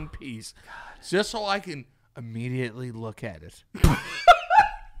in one piece, just so I can immediately look at it.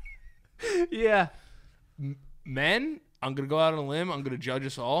 Yeah. Men, I'm gonna go out on a limb. I'm gonna judge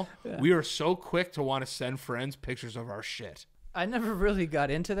us all. Yeah. We are so quick to want to send friends pictures of our shit. I never really got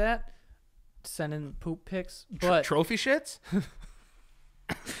into that, sending poop pics, but Trophy shits.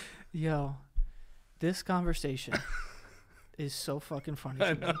 yo, this conversation is so fucking funny.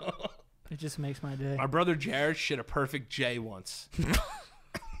 I To me. know. It just makes my day. My brother Jared shit a perfect J once.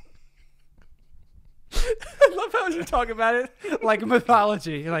 I love how you talk about it like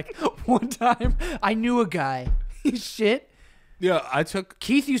mythology. Like, one time I knew a guy. He shit. Yeah, I took.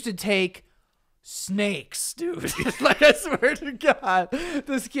 Keith used to take snakes, dude. Like, I swear to God,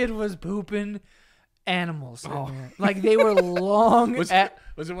 this kid was pooping animals in there. Like, they were long. Was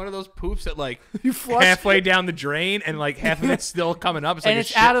it one of those poops that like You flush halfway down the drain and like half of it's still coming up? It's like and a it's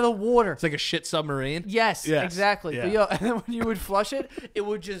shit, out of the water. It's like a shit submarine. Yes, Yes, exactly. yeah. But yo, and then when you would flush it, it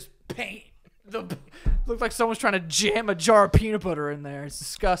would just paint. Looked like someone's trying to jam a jar of peanut butter in there. It's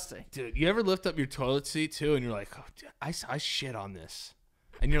disgusting. Dude, you ever lift up your toilet seat too and you're like, oh, dude, I shit on this,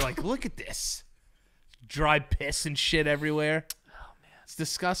 and you're like, look at this, dry piss and shit everywhere. Oh man, It's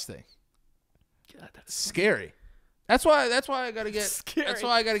disgusting. God, that's Scary. That's why I gotta get. Scary. That's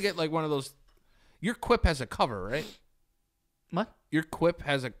why I gotta get like one of those. Your Quip has a cover, right? what? Your Quip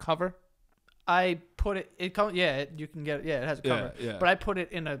has a cover. I put it. It comes. Yeah, you can get it. Yeah, it has a cover. Yeah. But I put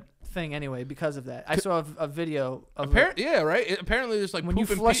it in a thing anyway because of that. I saw a video of Yeah, right. Apparently, there's like when you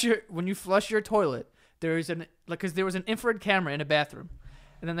poop and flush pee- your toilet. There is because there was an infrared camera in a bathroom,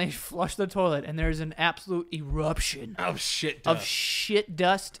 and then they flush the toilet, and there's an absolute eruption Oh shit! of dust. shit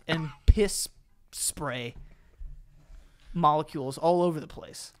dust and piss spray molecules all over the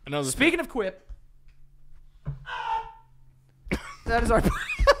place. Another Speaking of Quip, that is our.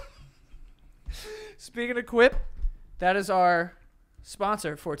 Speaking of Quip, that is our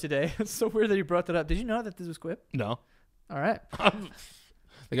sponsor for today. It's so weird that you brought that up. Did you know that this was Quip? No. All right.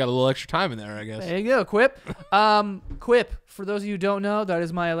 They got a little extra time in there, I guess. There you go, Quip. Quip, for those of you who don't know, that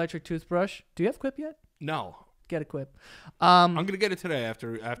is my electric toothbrush. Do you have Quip yet? No. Get a Quip. I'm gonna get it today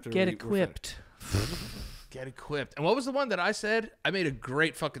after Get we're equipped. Get equipped. And what was the one that I said? I made a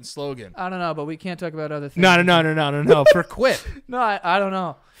great fucking slogan. I don't know, but we can't talk about other things. No. For Quip. No, I don't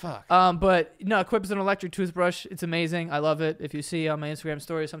know. Fuck. But no, Quip is an electric toothbrush. It's amazing. I love it. If you see on my Instagram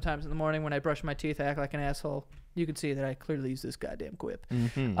story, sometimes in the morning when I brush my teeth, I act like an asshole. You can see that I clearly use this goddamn Quip.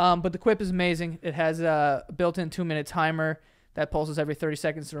 But the Quip is amazing. It has a built-in 2-minute timer that pulses every 30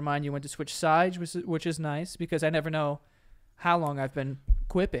 seconds to remind you when to switch sides, which is nice because I never know how long I've been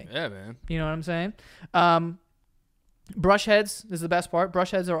quipping. Yeah, man. You know what I'm saying? Brush heads is the best part. Brush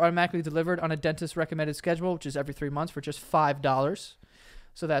heads are automatically delivered on a dentist recommended schedule, which is every 3 months for just $5.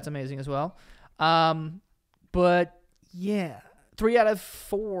 So that's amazing as well. But yeah, 3 out of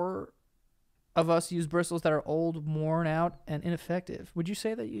 4 of us use bristles that are old, worn out, and ineffective. Would you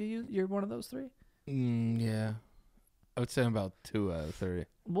say that you're one of those 3? Yeah. I would say I'm about 2 out of 3.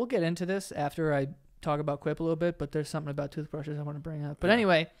 We'll get into this after I talk about Quip a little bit, but there's something about toothbrushes I want to bring up. But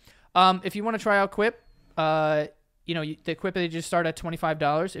anyway, if you want to try out Quip, the Quip they just start at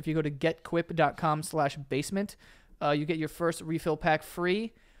 $25. If you go to getquip.com/basement, you get your first refill pack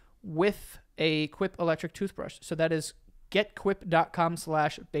free with a Quip electric toothbrush. So that is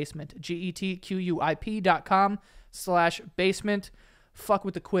getquip.com/basement. getquip.com/basement. Fuck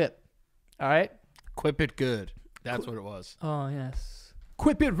with the Quip. All right? Quip it good. That's what it was. Oh, yes.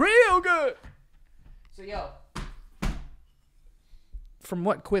 Quip it real good. So, from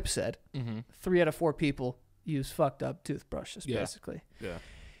what Quip said, 3 out of 4 people use fucked up toothbrushes, basically. Yeah.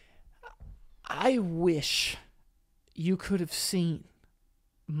 I wish you could have seen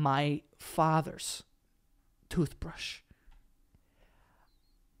my father's toothbrush.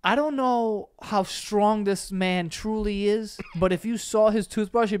 I don't know how strong this man truly is, but if you saw his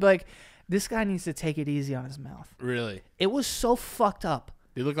toothbrush, you'd be like, this guy needs to take it easy on his mouth. Really? It was so fucked up.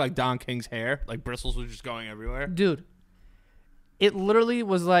 They look like Don King's hair. Like bristles were just going everywhere. Dude, it literally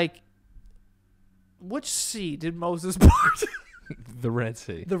was like, which sea did Moses part? The Red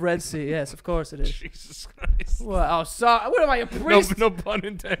Sea. The Red Sea, yes, of course it is. Jesus Christ. Well, what am I, a priest? No pun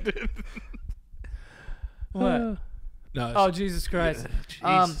intended. What? No. Oh, Jesus Christ.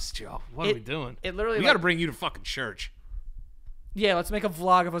 Jesus, Joe. What are we doing? It literally. We got to bring you to fucking church. Yeah, let's make a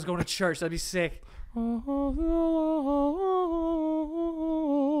vlog of us going to church. That'd be sick. That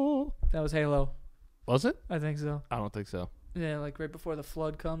was Halo. Was it? I think so. I don't think so. Yeah, like right before the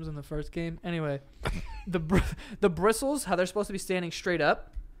flood comes in the first game. Anyway, the bristles, how they're supposed to be standing straight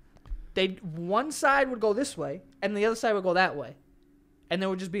up, one side would go this way, and the other side would go that way. And there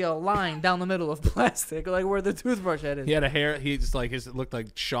would just be a line down the middle of plastic, like where the toothbrush head is. He had a hair. It looked like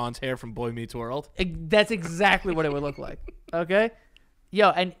Sean's hair from Boy Meets World. That's exactly what it would look like. Okay?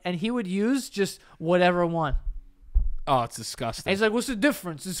 Yo, and he would use just whatever one. Oh, it's disgusting. And he's like, what's the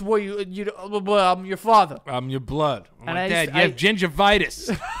difference? It's where I'm your father. I'm your blood. I'm and like, Dad, you have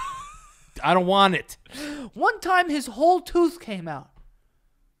gingivitis. I don't want it. One time his whole tooth came out.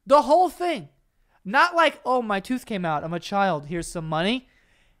 The whole thing. Not like, oh, my tooth came out. I'm a child. Here's some money.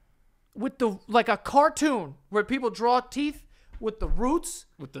 With like a cartoon where people draw teeth with the roots.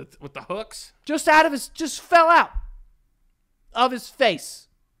 With the hooks. Just fell out of his face.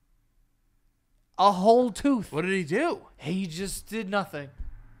 A whole tooth. What did he do? He just did nothing.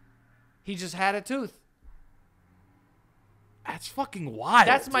 He just had a tooth. That's fucking wild.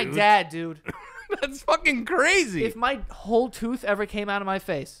 That's my dad, dude. That's fucking crazy. If my whole tooth ever came out of my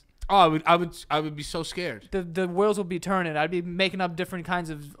face. Oh, I would be so scared. The wheels would be turning. I'd be making up different kinds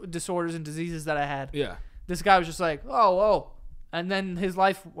of disorders and diseases that I had. Yeah. This guy was just like, oh, and then his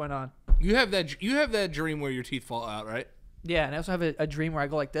life went on. You have that dream where your teeth fall out, right? Yeah, and I also have a dream where I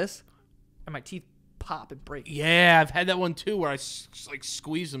go like this, and my teeth pop and break. Yeah, I've had that one too, where I like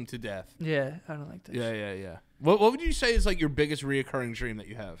squeeze them to death. Yeah, I don't like that. Yeah. What would you say is like your biggest reoccurring dream that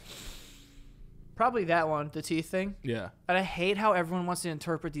you have? Probably that one, the teeth thing. Yeah. And I hate how everyone wants to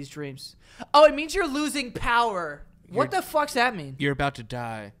interpret these dreams. Oh, it means you're losing power. What the fuck's that mean? You're about to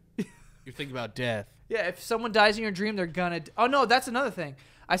die. You're thinking about death. Yeah, if someone dies in your dream, they're gonna... Oh, no, that's another thing.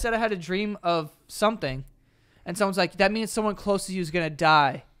 I said I had a dream of something, and someone's like, that means someone close to you is gonna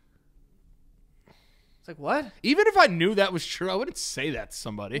die. It's like, what? Even if I knew that was true, I wouldn't say that to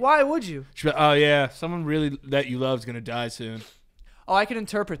somebody. Why would you? Oh, yeah, someone really that you love is gonna die soon. Oh, I can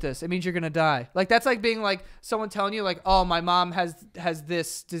interpret this. It means you're going to die. Like, that's like being like someone telling you, like, oh, my mom has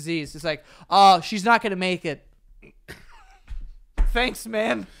this disease. It's like, oh, she's not going to make it. Thanks,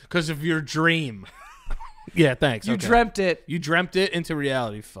 man. Because of your dream. Yeah, thanks. You dreamt it. You dreamt it into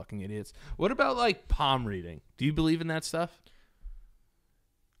reality, fucking idiots. What about, like, palm reading? Do you believe in that stuff?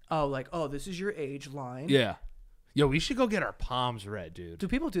 Oh, like, oh, this is your age line. Yeah. Yo, we should go get our palms read, dude. Do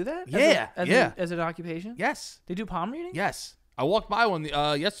people do that? Yeah, as an occupation? Yes. They do palm reading? Yes. I walked by one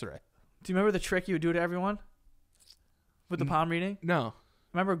yesterday. Do you remember the trick you would do to everyone with the palm reading? No.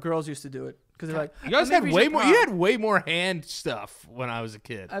 Remember girls used to do it because they're like, You guys "Oh, had maybe way should more. palm." You had way more hand stuff when I was a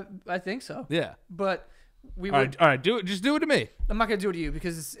kid. I think so. Yeah. But we All would. right. All right. Do it. Just do it to me. I'm not gonna do it to you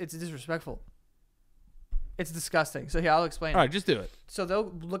because it's disrespectful. It's disgusting. So here, I'll explain. All right. Just do it. So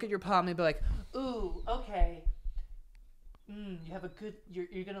they'll look at your palm and they'll be like, "Ooh, okay. You have a good.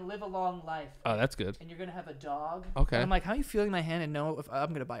 You're gonna live a long life, Oh, that's good. and you're gonna have a dog." Okay. And I'm like, "How are you feeling my hand and know if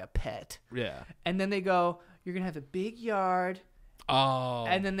I'm gonna buy a pet?" Yeah. And then they go, "You're gonna have a big yard," Oh.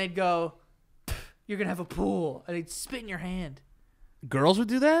 and then they'd go, "You're gonna have a pool," and they'd spit in your hand. Girls would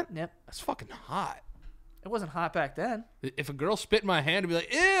do that? Yep. That's fucking hot. It wasn't hot back then. If a girl spit in my hand, I'd be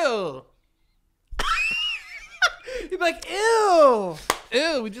like, ew. You'd be like, "Ew."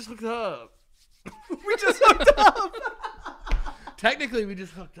 Ew, we just hooked up. We just hooked up. Technically, we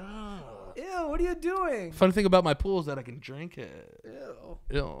just hooked up. Ew, what are you doing? Fun thing about my pool is that I can drink it. Ew.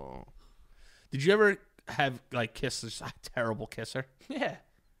 Ew. Did you ever have, like, kisses? A terrible kisser? Yeah.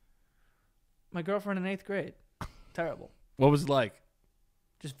 My girlfriend in 8th grade. Terrible. What was it like?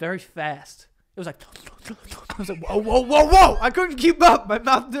 Just very fast. It was like, I was like, whoa, whoa, whoa, whoa. I couldn't keep up.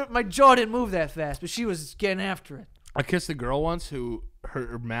 My jaw didn't move that fast, but she was getting after it. I kissed a girl once who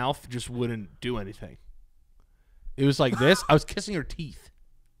her mouth just wouldn't do anything. It was like this. I was kissing her teeth.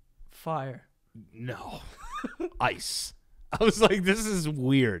 Fire. No. Ice. I was like, this is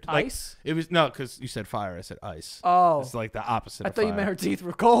weird. Like, Ice? it was, no, because you said fire. I said ice. Oh. It's like the opposite I of thought you fire. meant her teeth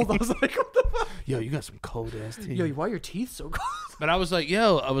were cold. I was like, what the fuck? Yo, you got some cold ass teeth. Yo, why are your teeth so cold? But I was like,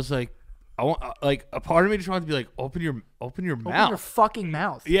 I want, like, a part of me just wanted to be like, open your mouth. Open your fucking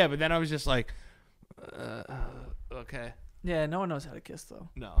mouth. Yeah, but then I was just like, okay. Yeah, no one knows how to kiss, though.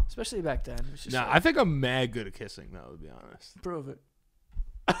 No. Especially back then. It was just No, like, I think I'm mad good at kissing, though, to be honest. prove it.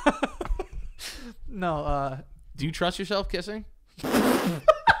 No, Do you trust yourself kissing? what does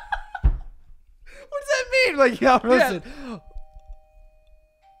that mean? Like, yo, listen.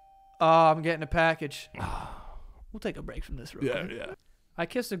 I'm getting a package. We'll take a break from this real quick. Yeah. I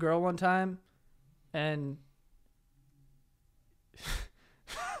kissed a girl one time, and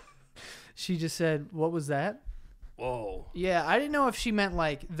she just said, "What was that?" Whoa. Yeah, I didn't know if she meant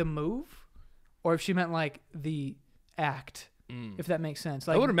like the move, or if she meant like the act. If that makes sense.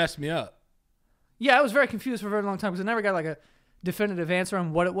 Like, That would have messed me up. yeah, I was very confused for a very long time because I never got like a definitive answer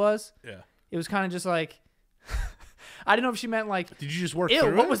on what it was. Yeah. It was kind of just like I didn't know if she meant like, Did you just work "Ew,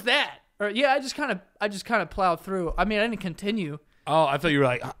 through what it? was that?" Or yeah, I just kind of plowed through. I mean, I didn't continue. Oh, I thought you were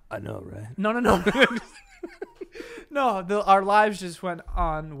like, I know, right? No. No, our lives just went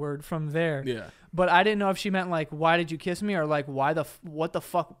onward from there. Yeah. But I didn't know if she meant like, "Why did you kiss me?" or like, what the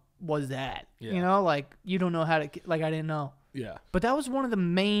fuck was that? Yeah. You know, like you don't know how to like. I didn't know. Yeah. But that was one of the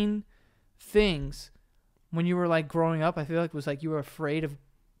main things when you were like growing up. I feel like was like you were afraid of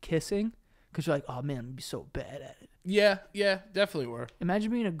kissing because you're like, "Oh man, I'm gonna be so bad at it." Yeah, definitely were.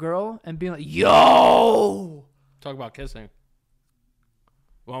 Imagine being a girl and being like, "Yo, Talk about kissing.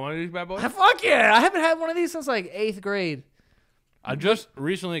 Want one of these bad boys? fuck yeah!" I haven't had one of these since like 8th grade. I just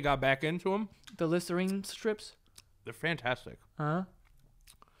recently got back into them. The Listerine strips. They're fantastic. Huh?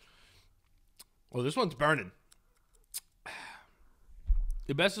 Well, this one's burning.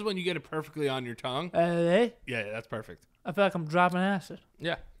 The best is when you get it perfectly on your tongue. I Yeah, that's perfect. feel like I'm dropping acid.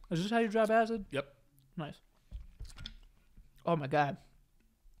 Yeah. Is this how you drop acid? Yep. Nice. Oh my god.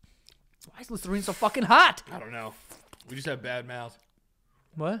 Why is Listerine so fucking hot? I don't know. We just have bad mouth.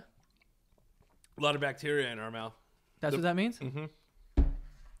 What? A lot of bacteria in our mouth. That's what that means? Mm-hmm. Are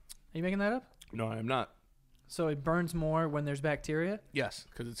you making that up? No, I am not. So it burns more when there's bacteria? Yes,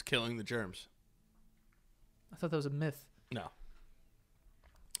 because it's killing the germs. I thought that was a myth. No.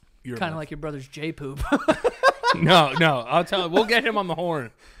 You're Kind of like your brother's J poop. No. I'll tell. We'll get him on the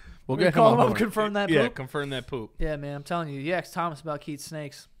horn. We'll We get call him him on up, the horn. confirm that Yeah, poop? confirm that poop. Yeah, man, I'm telling you. You asked Thomas about Keith's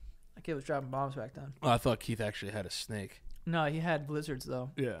snakes. That kid was dropping bombs back then. Oh, I thought Keith actually had a snake. No, he had lizards,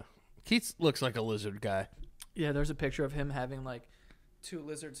 though. Yeah. Keith looks like a lizard guy. Yeah, there's a picture of him having, like, 2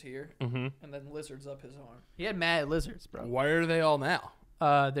 lizards here Mm-hmm. and then lizards up his arm. He had mad lizards, bro. Where are they all now?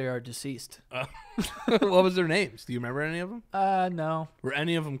 They are deceased. What was their names? Do you remember any of them? No. Were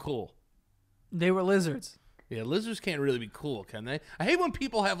any of them cool? They were lizards. Yeah, lizards can't really be cool, can they? I hate when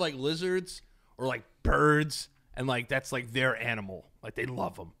people have, like, lizards or, like, birds, and, like, that's, like, their animal. Like, they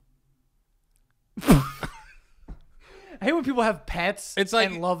love them. I hate when people have pets It's like-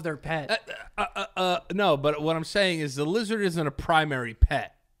 and love their pet. No, but what I'm saying is the lizard isn't a primary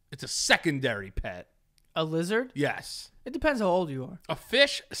pet. It's a secondary pet. A lizard? Yes. It depends how old you are. A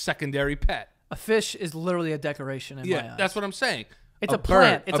fish, secondary pet. A fish is literally a decoration in my Yeah, eyes. that's what I'm saying. It's a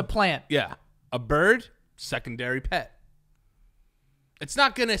plant. It's a plant. Yeah. A bird, secondary pet. It's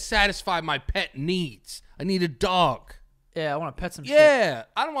not gonna satisfy my pet needs. I need a dog. Yeah, I want to pet some shit. Yeah,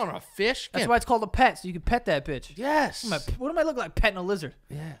 I don't want a fish. That's Yeah. why it's called a pet, so you can pet that bitch. Yes. What am I looking like petting a lizard?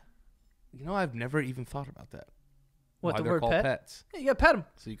 Yeah. You know, I've never even thought about that. What, Why the they're word called pet? pets. Yeah, you gotta pet them.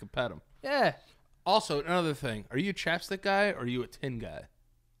 So you can pet them. Yeah. Also, another thing. Are you a chapstick guy or are you a tin guy?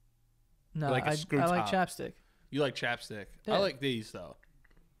 No, Like a I screw like top. chapstick. You like chapstick. Yeah. I like these, though.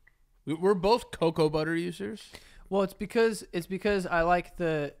 We're both cocoa butter users. Well, it's because I don't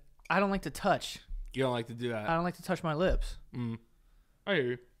like to touch. You don't like to do that. I don't like to touch my lips I hear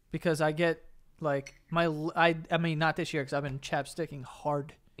you. because I get like I mean not this year because I've been chapsticking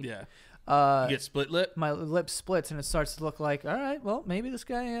hard. Yeah. Uh, You get split lip? my lip splits and it starts to look like, all right, well maybe this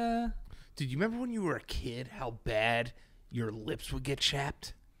guy. Did you remember when you were a kid how bad your lips would get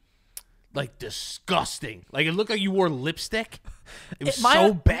chapped? Like disgusting. Like it looked like you wore lipstick. It was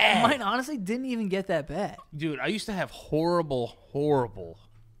so bad. Mine honestly didn't even get that bad. Dude, I used to have horrible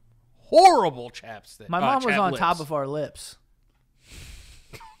chapstick. My mom was on lips. top of our lips.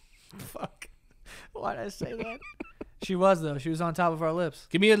 Fuck. Why did I say that? She was though. She was on top of our lips.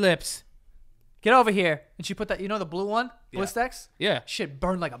 Give me your lips. Get over here. And she put that, the blue one? Yeah. Blistex? Yeah. Shit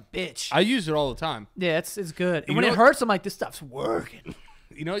burned like a bitch. I use it all the time. Yeah, it's good. And You when know it what- hurts, I'm like, this stuff's working.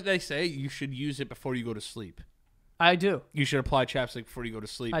 You know what they say? You should use it before you go to sleep. I do. You should apply chapstick before you go to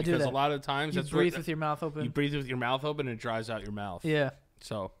sleep. I do because that. a lot of times You that's breathe what, with your mouth open. you breathe with your mouth open and it dries out your mouth. Yeah.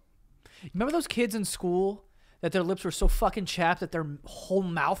 So Remember those kids in school that their lips were so fucking chapped that their whole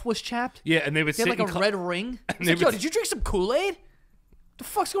mouth was chapped? yeah, and they would They sit had like in a red ring. It's they like, yo, would- did you drink some Kool-Aid? The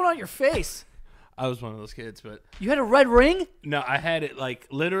fuck's going on in your face? I was one of those kids, but You had a red ring? no, I had it like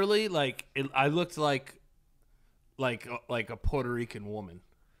literally like I looked like a Puerto Rican woman.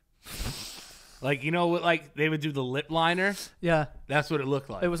 Like, you know what, like they would do the lip liner? Yeah. That's what it looked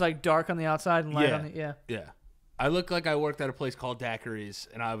like. It was like dark on the outside and light Yeah. on the Yeah. I looked like I worked at a place called Daiquiris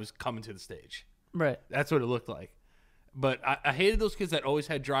and I was coming to the stage. Right. That's what it looked like. But I hated those kids that always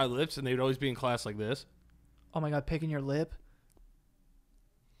had dry lips and they would always be in class like this. Oh my god, picking your lip.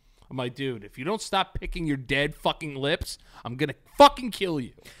 I'm like, dude, if you don't stop picking your dead fucking lips, I'm going to fucking kill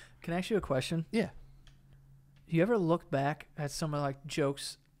you. Can I ask you a question? Yeah. You ever look back at some of like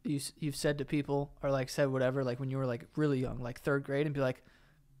jokes you've said to people or like said whatever like when you were like really young, like third grade, and be like,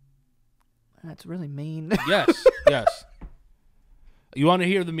 that's really mean. Yes. Yes. You want to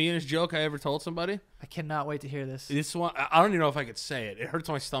hear the meanest joke I ever told somebody? I cannot wait to hear this. This one, I don't even know if I could say it. It hurts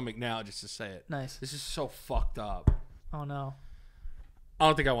my stomach now just to say it. Nice. This is so fucked up. Oh no. I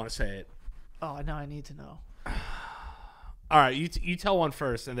don't think I want to say it. Oh, now I need to know. All right, you tell one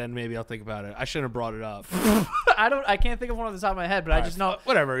first, and then maybe I'll think about it. I shouldn't have brought it up. I can't think of one off the top of my head, but I just know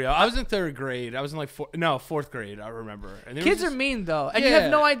Whatever, yo. I was in third grade. I was in like fourth grade. I remember. And there was kids are this- mean though, and you have Yeah.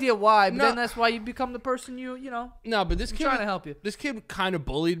 no idea why. But No. then that's why you become the person you know. No, but this I'm kid trying to help you. This kid kind of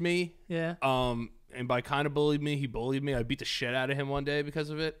bullied me. Yeah. And by kind of bullied me, he bullied me. I beat the shit out of him one day because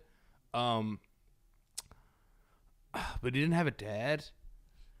of it. But he didn't have a dad.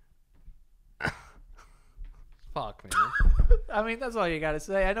 Fuck, man. I mean, that's all you gotta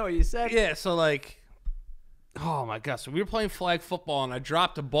say. I know what you said. Yeah, so like, oh my god. So we were playing flag football, and I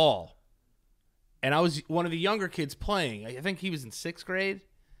dropped a ball, and I was one of the younger kids playing. I think he was in sixth grade,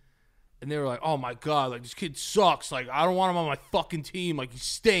 and they were like, "Oh my god, like this kid sucks. Like I don't want him on my fucking team. Like he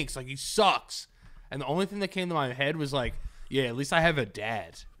stinks. Like he sucks." And the only thing that came to my head was like, "Yeah, at least I have a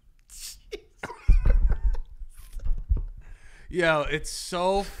dad." Yo, it's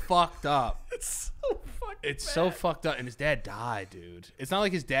so fucked up. It's so fucking It's bad. so fucked up, and his dad died, dude. It's not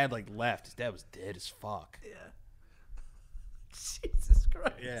like his dad like left. His dad was dead as fuck. Yeah. Jesus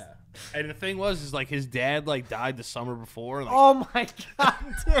Christ. Yeah, and the thing was, is like his dad like died the summer before. Like, Oh my god.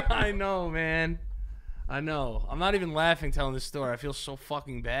 Dude. I know, man. I know. I'm not even laughing telling this story. I feel so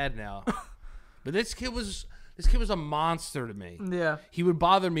fucking bad now. But this kid was a monster to me. Yeah. He would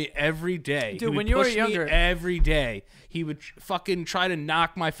bother me every day. Dude, He would when you were push me younger- every day. He would fucking try to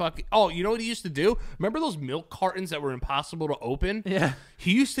knock my fucking. Oh, you know what he used to do? Remember those milk cartons that were impossible to open? Yeah.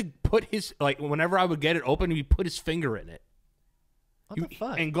 He used to put his like whenever I would get it open, he'd put his finger in it. What the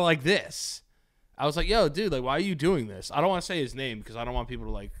fuck? And go like this. I was like, yo, dude, like, why are you doing this? I don't want to say his name because I don't want people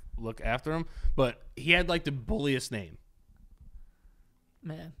to like look after him. But he had like the bulliest name.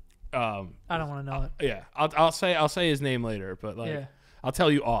 Man, I don't want to know it. Yeah, I'll say his name later, but like, Yeah. I'll tell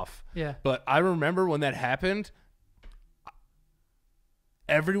you off. Yeah. But I remember when that happened.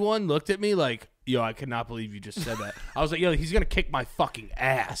 Everyone looked at me like, yo, I could not believe you just said that. I was like, yo, he's gonna kick my fucking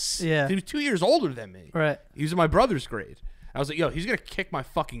ass. Yeah. He was 2 years older than me. Right. He was in my brother's grade. I was like, yo, he's going to kick my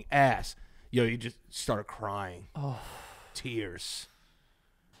fucking ass. Yo, he just started crying. Oh. Tears.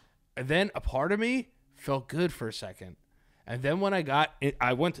 And then a part of me felt good for a second. And then when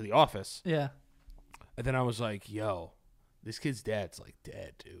I went to the office. Yeah. And then I was like, yo, this kid's dad's like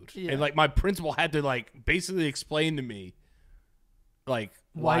dead, dude. Yeah. And like my principal had to like basically explain to me like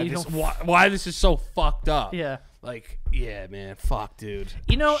why this is so fucked up. Yeah. Like, yeah, man, fuck, dude.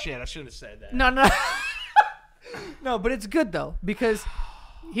 You know, shit, I shouldn't have said that. no. No, but it's good though, because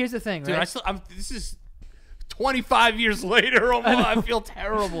here's the thing, Dude, right? this is 25 years later. I feel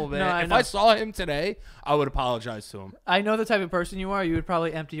terrible, man. No, If I saw him today, I would apologize to him. I know the type of person you are. You would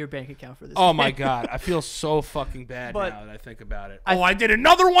probably empty your bank account for this. Oh my God, I feel so fucking bad But now that I think about it. I did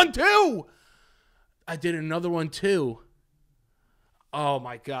another one too. Oh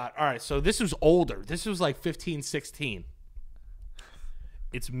my God. All right, so this was older. This was like 15, 16.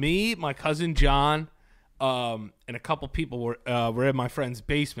 It's me, my cousin John, and a couple people were in my friend's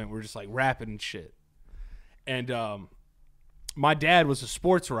basement. We're just like rapping and shit. And my dad was a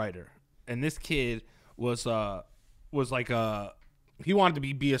sports writer, and this kid was like he wanted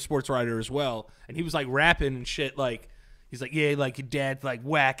to be a sports writer as well, and he was like rapping and shit. Like he's like, yeah, like your dad's like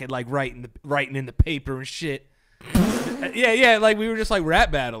whack at like writing in the paper and shit. yeah, like we were just like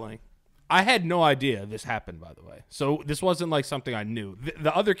rap battling. I had no idea this happened, by the way. So this wasn't like something I knew.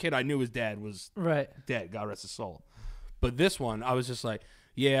 The other kid I knew his dad was Right. dead, God rest his soul. But this one, I was just like,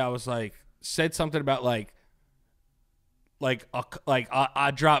 yeah, I was like, said something about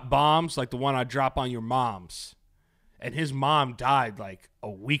I drop bombs like the one I drop on your mom's, and his mom died like a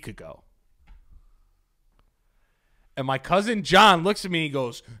week ago. And my cousin John looks at me and he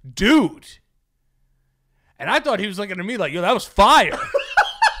goes, dude. And I thought he was looking at me like, yo, that was fire.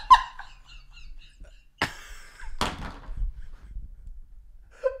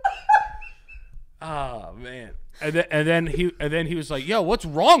 Oh man. And then he was like, yo, what's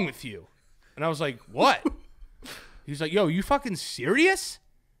wrong with you? And I was like, what? He's like, yo, you fucking serious?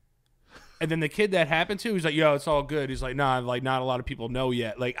 And then the kid that happened to, he's like, yo, it's all good. He's like, nah, like not a lot of people know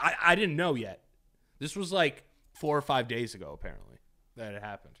yet. Like I didn't know yet. This was like 4 or 5 days ago, apparently, that it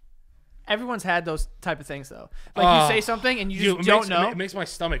happened. Everyone's had those type of things though. Like you say something and you just don't know. It makes my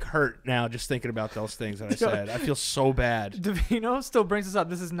stomach hurt now just thinking about those things that I said. I feel so bad. Davino still brings us up.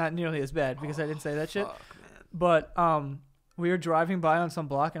 This is not nearly as bad because I didn't say that shit. Fuck, man. But we were driving by on some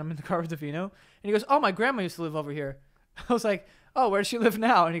block and I'm in the car with Davino and he goes, "Oh, my grandma used to live over here." I was like, "Oh, where does she live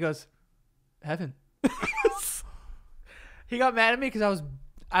now?" And he goes, "Heaven." He got mad at me because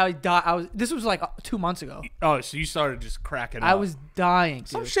this was like 2 months ago. Oh, so you started just cracking up. I was dying, dude.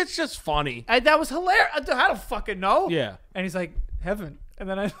 Some shit's just funny. That was hilarious. I don't fucking know. Yeah. And he's like, "Heaven." And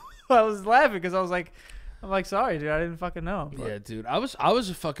then I was laughing because I was like, I'm like, sorry, dude. I didn't fucking know. But. Yeah, dude. I was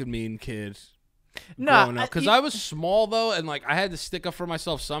a fucking mean kid. No, growing up. Because I was small, though, and like I had to stick up for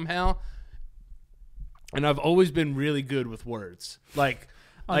myself somehow. And I've always been really good with words. Like...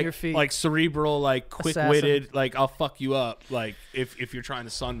 on your feet. Like cerebral, like quick-witted, assassin. Like I'll fuck you up, like if you're trying to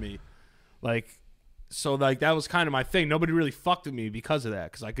sun me, like so like that was kind of my thing. Nobody really fucked with me because of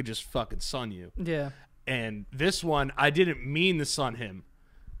that, because I could just fucking sun you. Yeah. And this one, I didn't mean to sun him,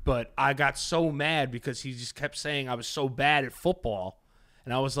 but I got so mad because he just kept saying I was so bad at football,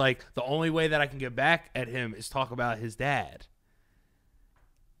 and I was like, the only way that I can get back at him is talk about his dad.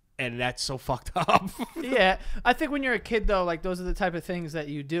 And that's so fucked up. Yeah. I think when you're a kid, though, like, those are the type of things that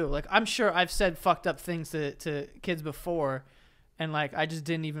you do. Like, I'm sure I've said fucked up things to kids before, and, like, I just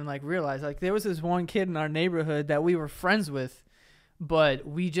didn't even, like, realize. Like, there was this one kid in our neighborhood that we were friends with, but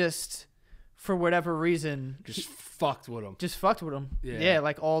we just, for whatever reason... fucked with him. Just fucked with him. Yeah. Yeah,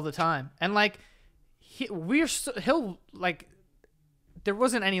 like, all the time. And, like, he'll, like... There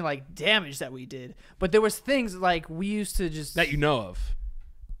wasn't any, like, damage that we did, but there was things, like, we used to just... That you know of.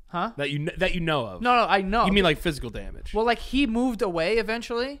 Huh? That you know of. No, I know. You mean like physical damage? Well, like he moved away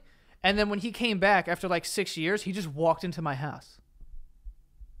eventually, and then when he came back after like 6 years, he just walked into my house.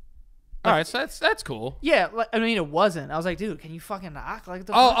 All right, so that's cool. Yeah, like, I mean it wasn't. I was like, dude, can you fucking knock? Like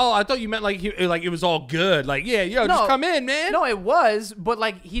the Oh, I thought you meant like it was all good. Like, yeah, yo, just come in, man. No, it was, but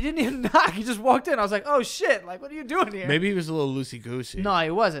like he didn't even knock. He just walked in. I was like, oh shit, like what are you doing here? Maybe he was a little loosey goosey. No,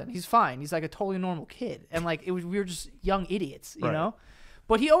 he wasn't. He's fine. He's like a totally normal kid, and like we were just young idiots, you know.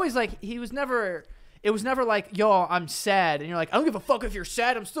 But he always like it was never like, yo, I'm sad, and you're like, I don't give a fuck if you're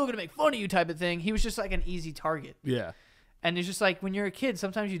sad, I'm still gonna make fun of you type of thing. He was just like an easy target. Yeah. And it's just like when you're a kid,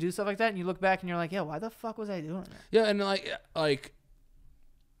 sometimes you do stuff like that, and you look back and you're like, yeah, why the fuck was I doing that? Yeah, and like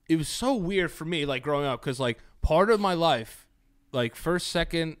it was so weird for me, like growing up, because like part of my life, like first,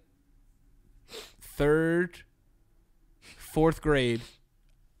 second, third, fourth grade,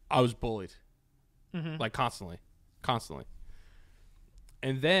 I was bullied, like constantly.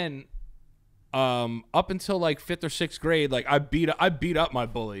 And then, up until like fifth or sixth grade, like I beat up my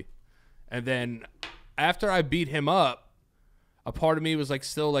bully, and then after I beat him up, a part of me was like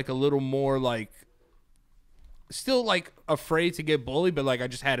still like a little more like still like afraid to get bullied, but like I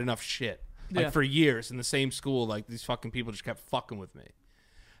just had enough shit. Like Yeah. for years in the same school, like these fucking people just kept fucking with me.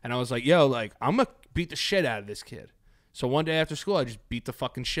 And I was like, yo, like I'm gonna beat the shit out of this kid. So one day after school, I just beat the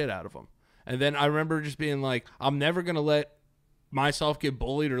fucking shit out of him. And then I remember just being like, I'm never gonna let myself get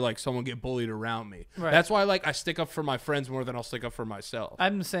bullied or like someone get bullied around me. Right. That's why like I stick up for my friends more than I'll stick up for myself.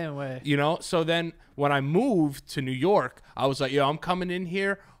 I'm the same way. You know? So then when I moved to New York, I was like, yo, I'm coming in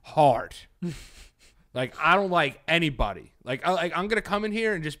here hard. Like I don't like anybody. I'm gonna come in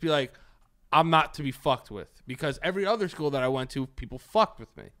here and just be like, I'm not to be fucked with, because every other school that I went to, people fucked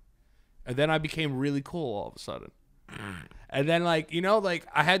with me. And then I became really cool all of a sudden. And then, like, you know, like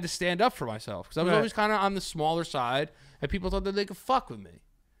I had to stand up for myself because I was Right. always kind of on the smaller side, and people thought that they could fuck with me.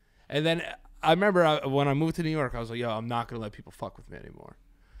 And then I remember when I moved to New York, I was like, yo, I'm not going to let people fuck with me anymore.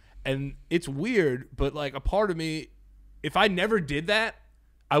 And it's weird, but like a part of me, if I never did that,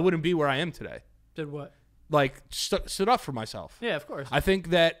 I wouldn't be where I am today. Did what? Like, stood up for myself. Yeah, of course. I think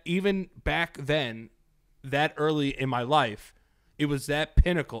that even back then, that early in my life, it was that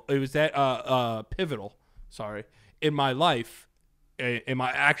pinnacle. It was that pivotal. Sorry, in my life, in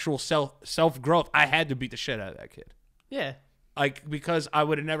my actual self growth, I had to beat the shit out of that kid. Yeah. Like, because I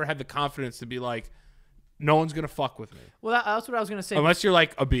would have never had the confidence to be like, no one's gonna fuck with me Well, that's what I was gonna say. unless you're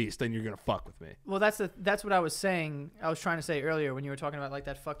like a beast. Then you're gonna fuck with me. Well, that's what I was saying. I was trying to say earlier when you were talking about like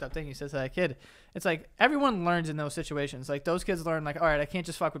that fucked up thing you said to that kid. It's like everyone learns in those situations. Like those kids learn like, all right, I can't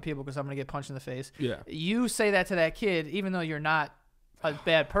just fuck with people because I'm gonna get punched in the face. Yeah. You say that to that kid, even though you're not a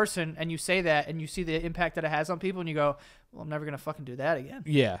bad person, and you say that, and you see the impact that it has on people, and you go, well, I'm never gonna fucking do that again.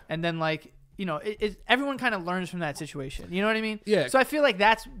 Yeah. And then like, you know, everyone kind of learns from that situation. You know what I mean? Yeah. So I feel like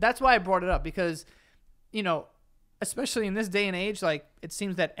that's why I brought it up, because, you know, especially in this day and age, like it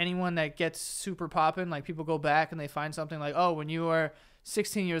seems that anyone that gets super popping, like people go back and they find something like, oh, when you were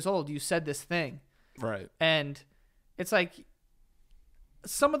 16 years old, you said this thing. Right. And it's like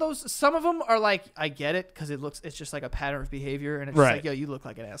some of them are like, I get it, because it's just like a pattern of behavior, and it's just Right. like, yo, you look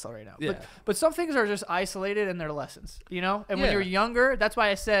like an asshole right now. Yeah. But some things are just isolated and they're lessons, you know? And when Yeah. you're younger, that's why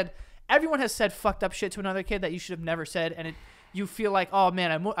I said everyone has said fucked up shit to another kid that you should have never said, and you feel like, oh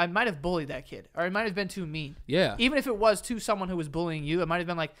man, I might have bullied that kid, or I might have been too mean. Yeah. Even if it was to someone who was bullying you, it might have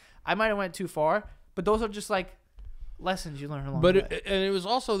been like, I might have went too far. But those are just like lessons you learn along But the way. and it was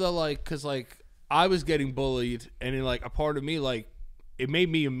also the like, because like I was getting bullied, and it, like a part of me, like it made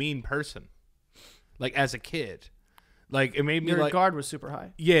me a mean person, like as a kid, like it made me Your like, guard was super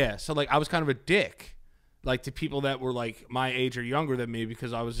high. yeah. So like I was kind of a dick, like to people that were like my age or younger than me,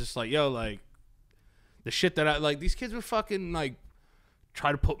 because I was just like, yo, like the shit that I like, these kids would fucking like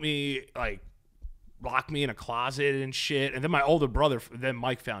try to put me like lock me in a closet and shit. And then my older brother, then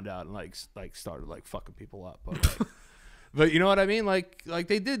Mike, found out and like started like fucking people up. But like, but you know what I mean? Like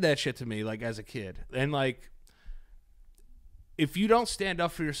they did that shit to me like as a kid. And like if you don't stand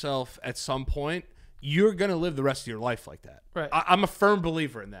up for yourself at some point, you're gonna live the rest of your life like that. Right. I'm a firm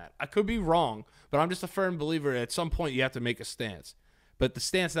believer in that. I could be wrong, but I'm just a firm believer. At some point, you have to make a stance. But the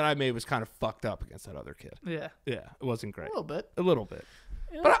stance that I made was kind of fucked up against that other kid. Yeah. Yeah, it wasn't great. A little bit. A little bit.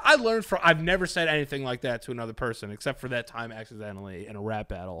 Yeah. But I learned from. I've never said anything like that to another person, except for that time accidentally in a rap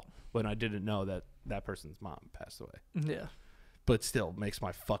battle when I didn't know that that person's mom passed away. Yeah. But still makes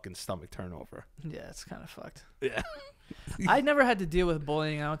my fucking stomach turn over. Yeah, it's kind of fucked. Yeah. I never had to deal with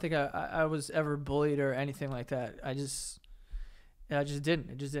bullying. I don't think I was ever bullied or anything like that. I just didn't.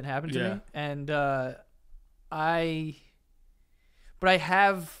 It just didn't happen to Yeah. me. And but I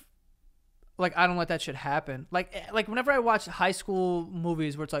have, like, I don't let that shit happen. Like whenever I watch high school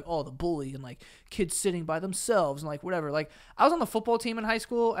movies where it's like, oh, the bully and like kids sitting by themselves and like whatever. Like I was on the football team in high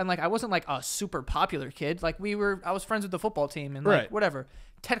school, and like I wasn't like a super popular kid. Like I was friends with the football team and like Right. whatever.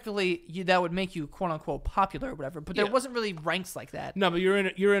 Technically, that would make you quote unquote popular or whatever. But there Yeah. wasn't really ranks like that. No, but you're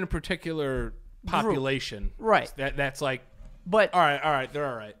in a particular population. Right. That's like, But all right, they're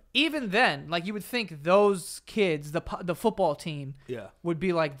all right. even then, like you would think those kids, the football team, Yeah. would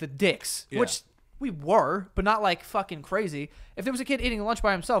be like the dicks, Yeah. which we were, but not like fucking crazy. If there was a kid eating lunch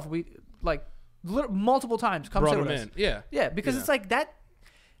by himself, we like multiple times come Brought sit him with us. in. Yeah. Yeah, because Yeah. it's like that.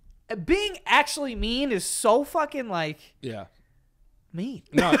 Being actually mean is so fucking like Yeah. mean.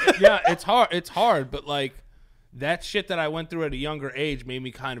 No, yeah, it's hard. It's hard, but like that shit that I went through at a younger age made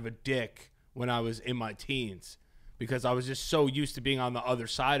me kind of a dick when I was in my teens, because I was just so used to being on the other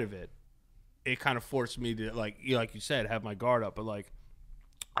side of it. It kind of forced me to like you said, have my guard up. But like,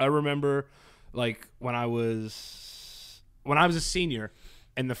 I remember like when I was a senior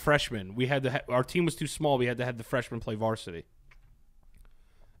and the freshman, we had our team was too small. We had to have the freshmen play varsity.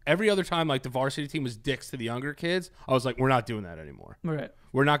 Every other time, like, the varsity team was dicks to the younger kids, I was like, we're not doing that anymore. Right.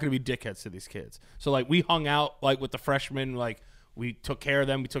 We're not going to be dickheads to these kids. So, like, we hung out, like, with the freshmen. Like, we took care of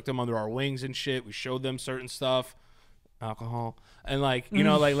them. We took them under our wings and shit. We showed them certain stuff, alcohol, and, like, you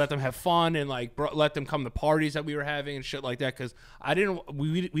know, like, let them have fun and, like, let them come to parties that we were having and shit like that. Because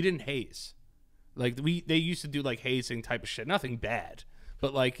we didn't haze. Like, they used to do, like, hazing type of shit. Nothing bad.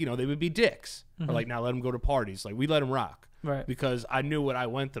 But, like, you know, they would be dicks. Or, like, not let them go to parties. Like, we let them rock. Right. Because I knew what I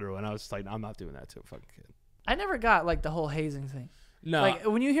went through. And I was like, I'm not doing that to a fucking kid. I never got, like, the whole hazing thing. No. Like,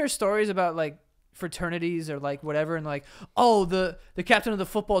 when you hear stories about, like, fraternities or, like, whatever, and, like, oh, the captain of the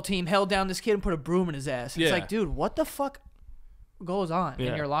football team held down this kid and put a broom in his ass. It's Yeah. like, dude, what the fuck goes on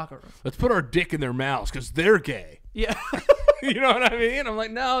in your locker room? Let's put our dick in their mouths because they're gay. Yeah. You know what I mean? I'm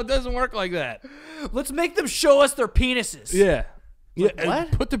like, no, it doesn't work like that. Let's make them show us their penises. Yeah. Like, yeah.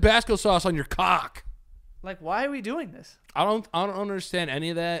 what? Put Tabasco sauce on your cock. Like, why are we doing this? I don't understand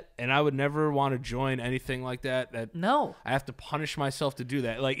any of that, and I would never want to join anything like that. No. I have to punish myself to do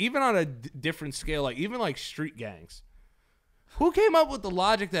that. Like, even on a different scale, like, even like street gangs. Who came up with the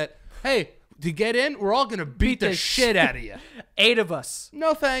logic that, hey, to get in, we're all going to beat the shit out of you? 8 of us.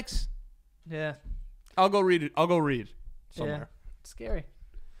 No, thanks. Yeah. I'll go read it. I'll go read somewhere. Yeah. It's scary.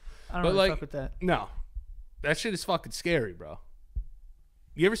 I don't But, really like, fuck with that. No. That shit is fucking scary, bro.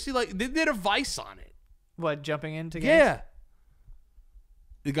 You ever see, like, they did a Vice on it. What, jumping into games? Yeah.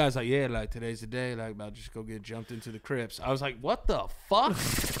 The guy's like, yeah, like, today's the day. Like, about just go get jumped into the Crips. I was like, what the fuck?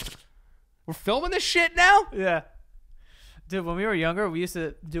 We're filming this shit now? Yeah. Dude, when we were younger, we used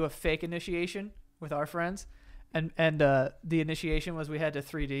to do a fake initiation with our friends. And the initiation was we had to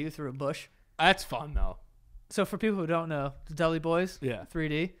 3D through a bush. That's fun, though. So for people who don't know, the Dudley Boys, Yeah.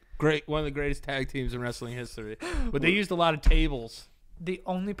 3D. Great. One of the greatest tag teams in wrestling history. But they used a lot of tables. The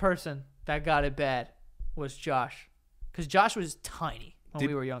only person that got it bad was Josh. Because Josh was tiny when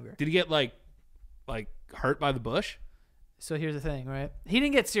we were younger. Did he get, like hurt by the bush? So here's the thing, right? He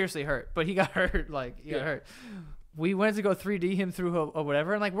didn't get seriously hurt, but he got hurt. He got hurt. We went to go 3D him through or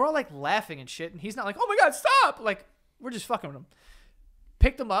whatever, and, like, we're all, like, laughing and shit, and he's not like, oh my God, stop! Like, we're just fucking with him.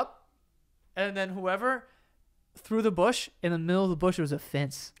 Picked him up, and then whoever threw the bush, in the middle of the bush was a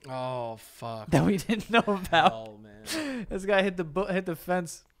fence Oh, fuck. that we didn't know about. Oh, man. This guy hit the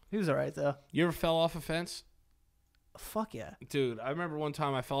fence. He was all right, though. You ever fell off a fence? Fuck yeah. Dude, I remember one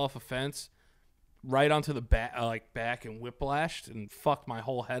time I fell off a fence right onto the back, back and whiplashed and fucked my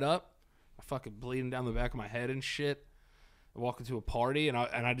whole head up. I fucking bleeding down the back of my head and shit. I walked into a party and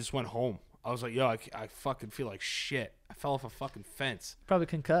I just went home. I was like, yo, I fucking feel like shit. I fell off a fucking fence. Probably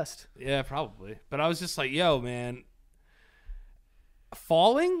concussed. Yeah, probably. But I was just like, yo, man,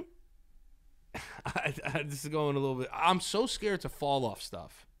 falling? This is going a little bit. I'm so scared to fall off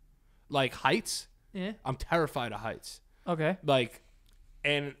stuff. Like heights. Yeah. I'm terrified of heights. Okay. Like,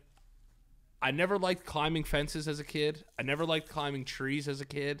 and I never liked climbing fences as a kid. I never liked climbing trees as a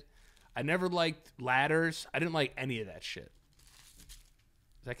kid. I never liked ladders. I didn't like any of that shit.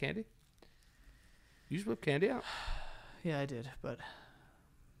 Is that candy? You just whip candy out? Yeah, I did, but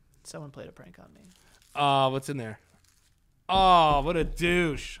someone played a prank on me. What's in there? Oh, what a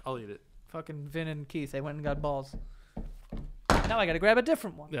douche. I'll eat it. Fucking Vin and Keith, they went and got balls. Now I gotta grab a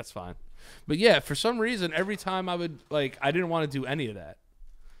different one. That's fine. But yeah, for some reason, every time I would, like, I didn't want to do any of that.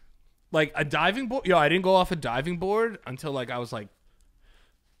 Like, a diving board. Yo, I didn't go off a diving board until, like, I was, like,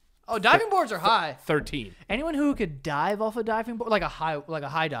 Oh, diving boards are high. 13. Anyone who could dive off a diving board, like a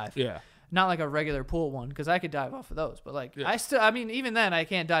high dive. Yeah. Not like a regular pool one, because I could dive off of those. But, like, Yeah. I mean, even then, I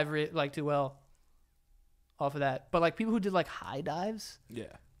can't dive, too well off of that. But, like, people who did, like, high dives, Yeah.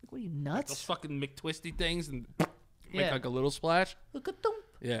 like, what are you, Those nuts? fucking McTwisty things and make, Yeah. like, a little splash. Look at them.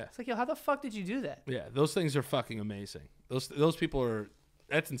 Yeah. It's like, yo, how the fuck did you do that? Yeah, those things are fucking amazing. Those people are,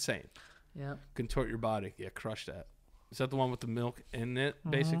 that's insane. Yeah. Contort your body. Yeah, crush that. Is that the one with the milk in it,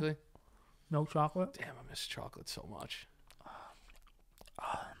 basically? Milk chocolate. Damn, I miss chocolate so much.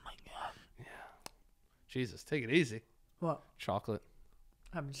 Oh, my God. Yeah. Jesus, take it easy. What? Chocolate.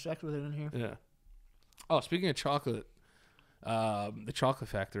 Having sex with it in here. Yeah. Oh, speaking of chocolate, the Chocolate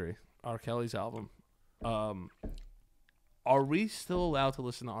Factory, R. Kelly's album. Are we still allowed to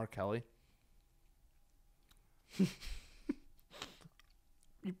listen to R. Kelly?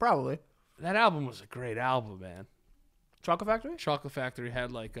 You probably. That album was a great album, man. Chocolate Factory? Chocolate Factory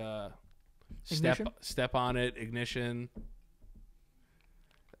had like a Ignition? step on it, ignition.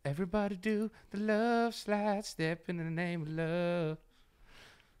 Everybody do the love slide, step in the name of love.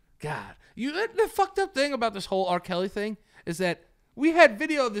 God, the fucked up thing about this whole R. Kelly thing is that we had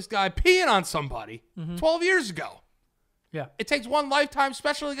video of this guy peeing on somebody 12 years ago. Yeah. It takes one Lifetime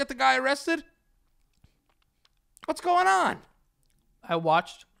special to get the guy arrested. What's going on? I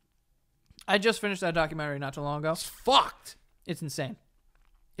watched I just finished that documentary not too long ago. It's fucked. It's insane.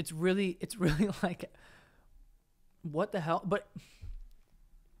 It's really like, what the hell? But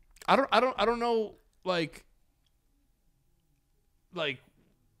I don't know, like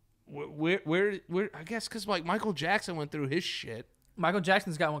where I guess because like Michael Jackson went through his shit. Michael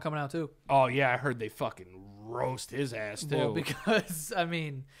Jackson's got one coming out too. Oh yeah, I heard they fucking roast his ass too. Well, because I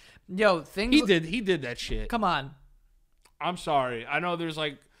mean, yo, things he did that shit. Come on. I'm sorry. I know there's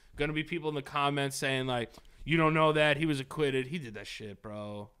like gonna be people in the comments saying like, you don't know that he was acquitted. He did that shit,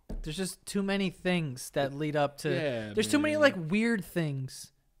 bro. There's just too many things that lead up to. Yeah, there's too many man. like weird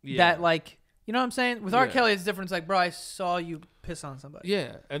things Yeah. that like, you know what I'm saying? With R. Yeah. Kelly, it's different. It's like, bro, I saw you piss on somebody.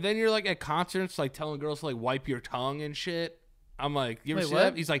 Yeah, and then you're like at concerts, like telling girls to like wipe your tongue and shit. I'm like, you ever Wait, see what?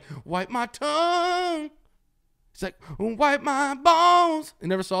 that? He's like, wipe my tongue. He's like, wipe my balls. You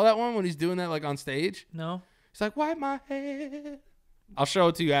never saw that one when he's doing that like on stage? No. He's like, wipe my head. I'll show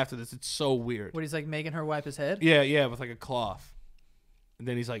it to you after this. It's so weird. What, he's like making her wipe his head? Yeah, with like a cloth. And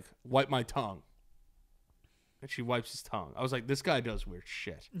then he's like, wipe my tongue. And she wipes his tongue. I was like, this guy does weird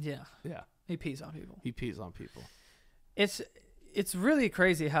shit. Yeah. Yeah. He pees on people. He pees on people. It's really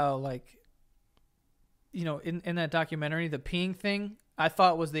crazy how like, you know, in that documentary, the peeing thing I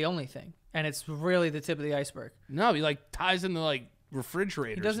thought was the only thing, and it's really the tip of the iceberg. No, he like ties into like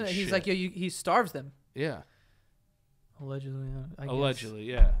refrigerators. He doesn't. and He's shit. like, he starves them. Yeah. Allegedly. I guess. Allegedly,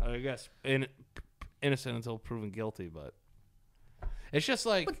 yeah. I guess innocent until proven guilty, but it's just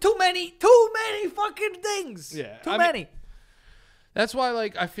like But too many fucking things. Yeah, Too I mean- many. that's why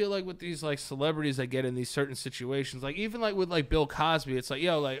like I feel like with these like celebrities that get in these certain situations, like even like with like Bill Cosby, it's like,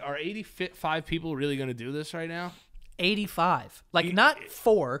 yo, like are 85 people really gonna do this right now? 85. Like not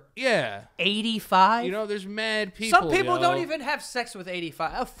 4. Yeah. 85. You know, there's mad people. Some people yo. don't even have sex with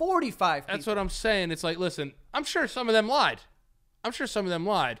 85. 45 people. That's what I'm saying. It's like, listen, I'm sure some of them lied.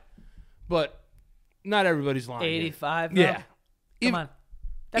 But not everybody's lying. 85. Yeah. though? Come Even- on.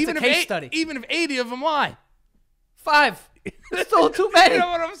 That's a case study. Even if 80 of them lie. 5. It's still too many. You know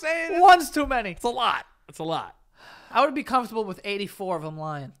what I'm saying? One's too many. It's a lot. It's a lot. I would be comfortable with 84 of them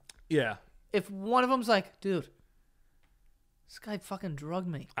lying. Yeah. If one of them's like, dude, this guy fucking drugged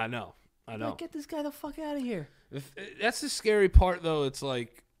me. I know. Like, get this guy the fuck out of here. That's the scary part, though. It's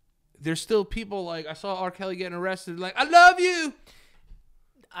like there's still people like I saw R. Kelly getting arrested. Like, I love you.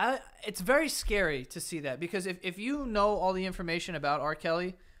 It's very scary to see that because if you know all the information about R.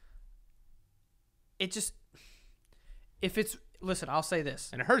 Kelly, listen, I'll say this.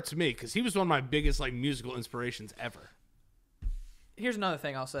 And it hurts me because he was one of my biggest like musical inspirations ever. Here's another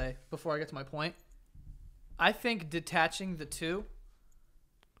thing I'll say before I get to my point. I think detaching the two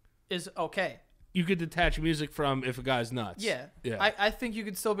is okay. You could detach music from if a guy's nuts. Yeah. Yeah. I think you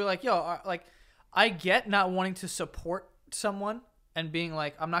could still be like, yo, like, I get not wanting to support someone and being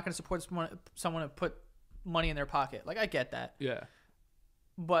like, I'm not going to support someone to put money in their pocket. Like, I get that. Yeah.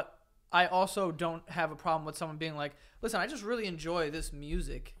 But I also don't have a problem with someone being like, listen, I just really enjoy this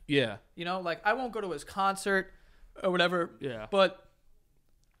music. Yeah. You know, like, I won't go to his concert or whatever. Yeah. But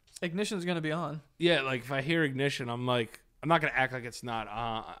Ignition's going to be on. Yeah. Like if I hear Ignition, I'm like, I'm not gonna act like it's not.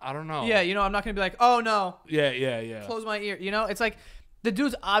 I don't know. Yeah, you know, I'm not going to be like, oh, no. Yeah. Close my ear. You know, it's like the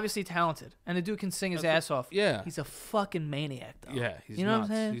dude's obviously talented and the dude can sing his ass off. Yeah. He's a fucking maniac, though. Yeah. He's you know nuts.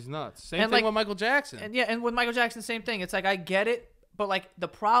 what I'm saying? He's nuts. Same And, thing like- with Michael Jackson. And yeah, and with Michael Jackson, same thing. It's like, I get it, but like the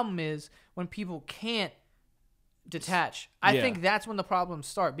problem is when people can't detach. I Yeah. think that's when the problems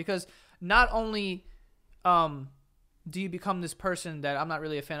start because not only do you become this person that I'm not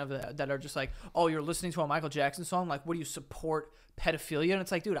really a fan of that are just like, oh, you're listening to a Michael Jackson song, like, what do you support pedophilia? And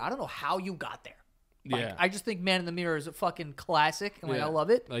it's like, dude, I don't know how you got there. Like, Yeah. I just think Man in the Mirror is a fucking classic, and like, Yeah. I love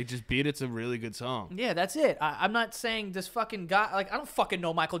it. Like just Beat It's a really good song. Yeah, that's it. I'm not saying this fucking guy, like, I don't fucking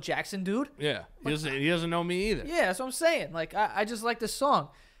know Michael Jackson, dude. Yeah. He doesn't know me either. Yeah, that's what I'm saying. Like, I just like this song.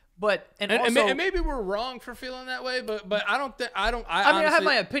 But, and And, also, and maybe we're wrong for feeling that way, but I don't think I mean, honestly, I have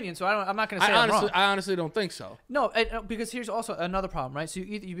my opinion, so I'm not going to say I'm wrong. I honestly don't think so. No, because here's also another problem, right? So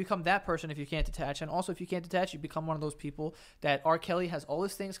you become that person if you can't detach, and also if you can't detach, you become one of those people that R. Kelly has all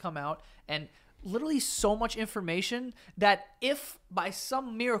his things come out, and literally so much information that if by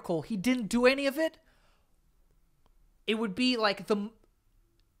some miracle he didn't do any of it, it would be like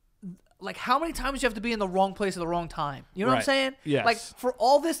how many times you have to be in the wrong place at the wrong time? You know what I'm Right. saying? Yes. Like for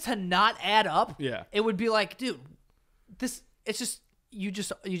all this to not add up, Yeah. it would be like, dude, it's just you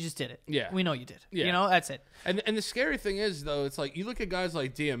just did it. Yeah. We know you did. Yeah. You know, that's it. And the scary thing is though, it's like you look at guys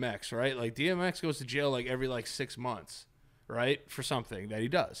like DMX, right? Like DMX goes to jail like every like 6 months, right? For something that he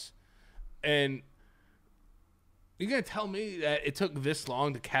does. And you're gonna tell me that it took this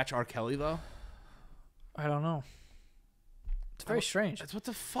long to catch R. Kelly though? I don't know. It's very strange. That's what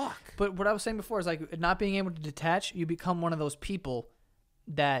the fuck. But what I was saying before is like not being able to detach. You become one of those people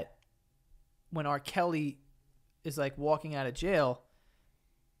that when R. Kelly is like walking out of jail,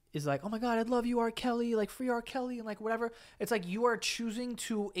 is like, oh my God, I love you, R. Kelly, like free R. Kelly and like whatever. It's like you are choosing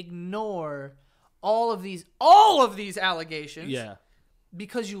to ignore all of these allegations. Yeah.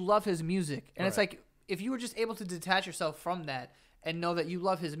 Because you love his music. And it's Right. like if you were just able to detach yourself from that and know that you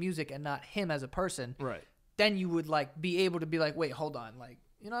love his music and not him as a person, Right. then you would like be able to be like, wait, hold on, like,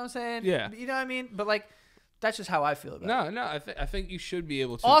 you know what I'm saying? Yeah. You know what I mean? But like, that's just how I feel about it. No. I think you should be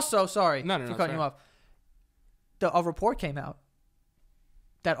able to. Also, sorry No, for cutting you off. A report came out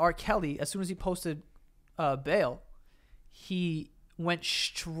that R. Kelly, as soon as he posted bail, he went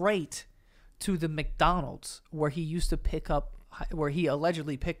straight to the McDonald's where he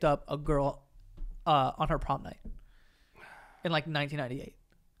allegedly picked up a girl on her prom night in like 1998.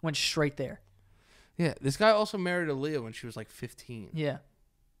 Went straight there. Yeah. This guy also married Aaliyah when she was like 15. Yeah.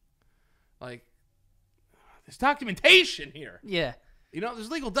 Like, there's documentation here. Yeah. You know,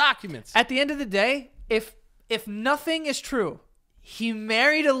 there's legal documents. At the end of the day, if nothing is true, he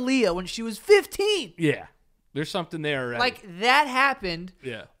married Aaliyah when she was 15. Yeah. There's something there already. Like, that happened.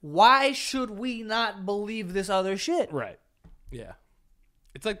 Yeah. Why should we not believe this other shit? Right. Yeah.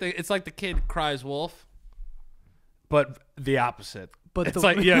 It's like the kid cries wolf, but the opposite. But it's the-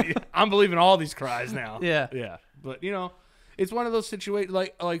 like, yeah, I'm believing all these cries now. Yeah. Yeah. But, you know, it's one of those situations,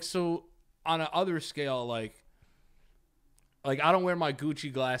 like so on a other scale, like I don't wear my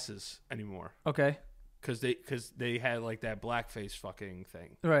Gucci glasses anymore Okay. because they had like that blackface fucking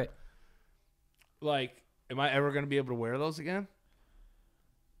thing. Right. Like, am I ever going to be able to wear those again?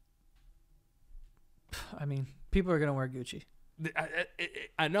 I mean, people are going to wear Gucci.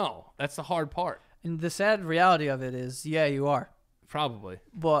 I know. That's the hard part. And the sad reality of it is, yeah, you are. Probably.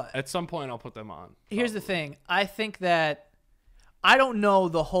 But At some point, I'll put them on. here's the thing. I think that I don't know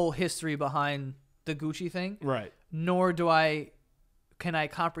the whole history behind the Gucci thing, Right. nor can I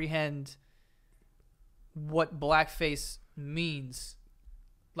comprehend what blackface means,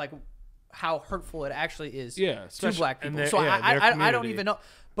 like how hurtful it actually is Yeah, to especially- black and people. their- So yeah, their I don't community. even know.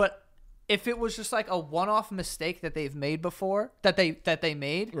 But if it was just like a one-off mistake that they've made before, that they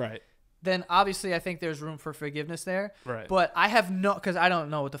made, Right. then obviously I think there's room for forgiveness there. Right. But I have because I don't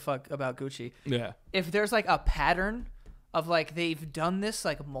know what the fuck about Gucci. Yeah. If there's like a pattern of like they've done this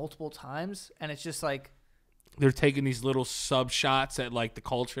like multiple times and it's just like, They're taking these little sub shots at like the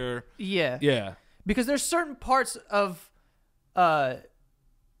culture. yeah. Yeah. Because there's certain parts of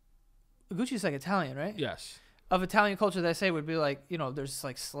Gucci's like Italian, right? Yes. Of Italian culture that I say would be like, you know, there's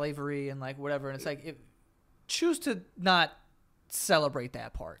like slavery and like whatever. And it's like, choose to not celebrate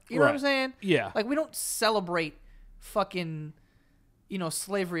that part. You know what I'm Right. saying? Yeah. Like, we don't celebrate fucking, you know,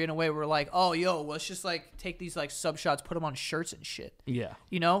 slavery in a way where we're like, oh, yo, let's just like take these like sub shots, put them on shirts and shit. Yeah.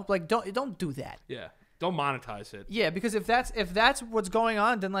 You know, like don't do that. Yeah. Don't monetize it. Yeah, because if that's what's going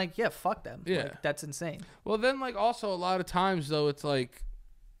on, then like, yeah, fuck them. Yeah. Like, that's insane. Well, then, like, also a lot of times though, it's like,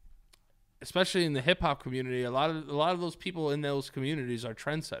 especially in the hip hop community, a lot of those people in those communities are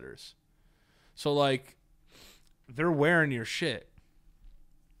trendsetters. So like, they're wearing your shit.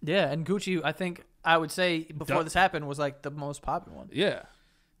 Yeah, and Gucci, I think I would say before this happened was like the most popular one. Yeah.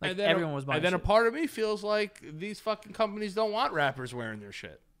 Like, And then everyone was buying And then a shit. part of me feels like these fucking companies don't want rappers wearing their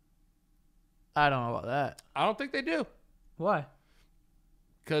shit. I don't know about that. I don't think they do. Why?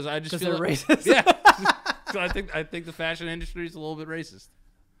 Because I just Because feel they're like, racist. Yeah. So I think the fashion industry is a little bit racist.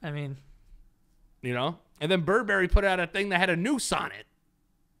 I mean, You know? And then Burberry put out a thing that had a noose on it.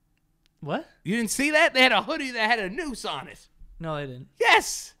 what? You didn't see that? They had a hoodie that had a noose on it. No, they didn't.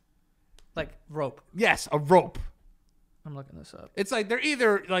 Yes. Like rope. Yes, a rope. I'm looking this up. It's like they're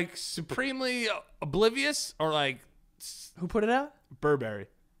either like supremely oblivious or like Who put it out? Burberry.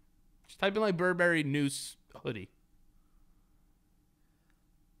 Just type in like Burberry noose hoodie.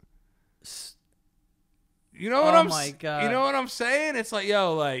 You know what Oh I'm my God. You know what I'm saying? It's like,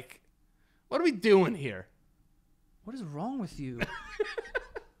 yo, like, what are we doing here? What is wrong with you?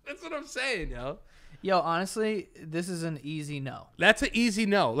 That's what I'm saying, yo. Yo, honestly, this is an easy no. That's an easy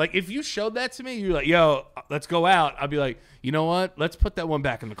no. Like, if you showed that to me, you're like, yo, let's go out. I'd be like, you know what? Let's put that one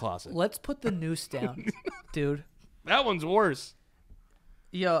back in the closet. Let's put the noose down, dude. That one's worse.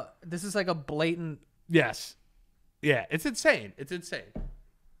 Yo, this is like a blatant. Yes. Yeah, it's insane. It's insane.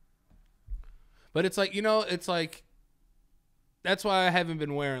 But it's like, you know, it's like, that's why I haven't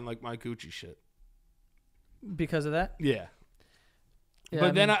been wearing like my Gucci shit. Because of that? Yeah. Yeah,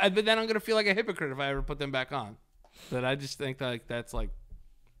 But I mean, then I'm gonna feel like a hypocrite if I ever put them back on. But I just think like that's like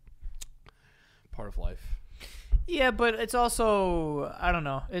part of life. yeah, but it's also, I don't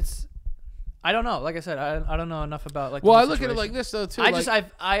know. I don't know. Like I said, I don't know enough about like. Well, the I whole look at it like situation. this though too. I like,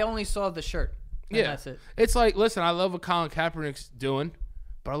 just I only saw the shirt. And yeah, that's it. It's like, listen, I love what Colin Kaepernick's doing,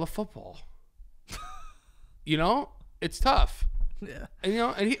 but I love football. You know, it's tough. Yeah.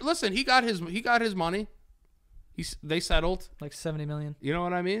 And he got his money. They settled. Like 70 million. You know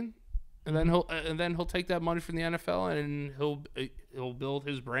what I mean? And then he'll take that money from the NFL and he'll build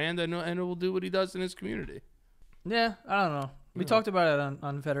his brand and he'll do what he does in his community. Yeah, I don't know. We talked about it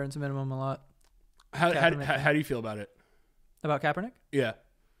on Veterans Minimum a lot. How do you feel about it? About Kaepernick? Yeah.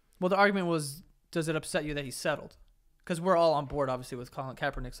 Well, the argument was, does it upset you that he settled? Because we're all on board, obviously, with Colin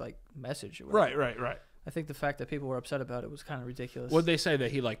Kaepernick's like message. Or whatever. Right. I think the fact that people were upset about it was kind of ridiculous. Would they say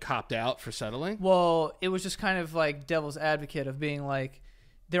that he like copped out for settling? Well, it was just kind of like devil's advocate of being like,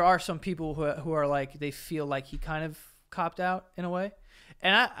 there are some people who are like, they feel like he kind of copped out in a way.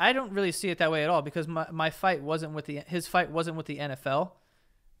 And I don't really see it that way at all, because my fight wasn't with his fight wasn't with the NFL.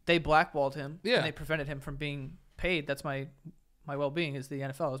 They blackballed him. Yeah. And they prevented him from being paid. That's my well-being is the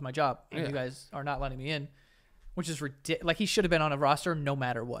NFL, is my job. And Yeah. you guys are not letting me in, which is ridiculous. Like, he should have been on a roster no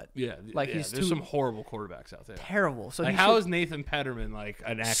matter what. Yeah. Like, yeah, he's there's too some horrible quarterbacks out there. terrible. So Like, he how should- is Nathan Petterman like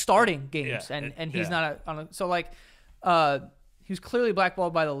an actor? starting games Yeah, and he's yeah. not on a, so like he was clearly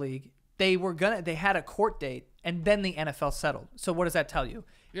blackballed by the league. They had a court date and then the NFL settled. So what does that tell you?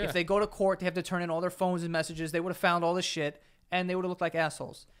 Yeah. If they go to court, they have to turn in all their phones and messages. They would have found all this shit and they would have looked like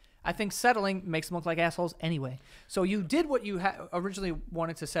assholes. I think settling makes them look like assholes anyway. So you did what you originally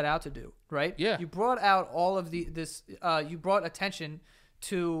wanted to set out to do, right? Yeah. You brought out all of you brought attention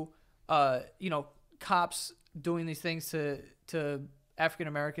to cops doing these things to African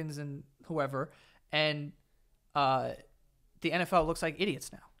Americans and whoever, and the NFL looks like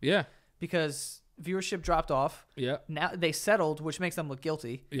idiots now Yeah. because viewership dropped off. Yeah. Now they settled, which makes them look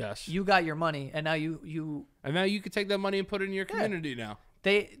guilty. Yes. You got your money, and now you And now you could take that money and put it in your community now.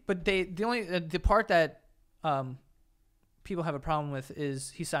 the part that people have a problem with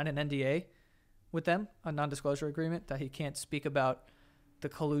is he signed an NDA with them, a non-disclosure agreement, that he can't speak about the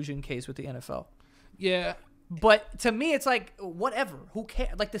collusion case with the NFL. Yeah. But to me, it's like, whatever. Who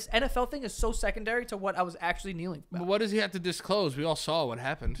cares? Like, this NFL thing is so secondary to what I was actually kneeling But about. what does he have to disclose? We all saw what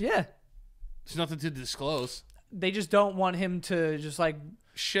happened. Yeah. There's nothing to disclose. They just don't want him to just like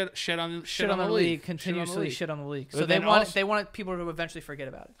Shit on the league, continuously shit on the league. So they want people to eventually forget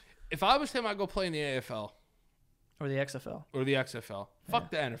about it. If I was him, I'd go play in the AFL Or the XFL. or the XFL.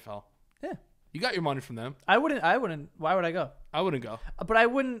 Fuck the NFL. Yeah. You got your money from them. I wouldn't. Why would I go? I wouldn't go. But I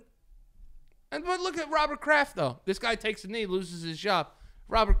wouldn't. But look at Robert Kraft, though. This guy takes a knee, loses his job.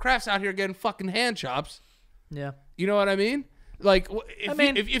 Robert Kraft's out here getting fucking hand jobs. Yeah. You know what I mean? Like,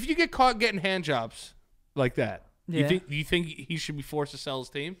 mean- if you get caught getting hand jobs like that, Yeah. you think he should be forced to sell his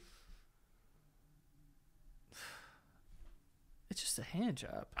team? It's just a hand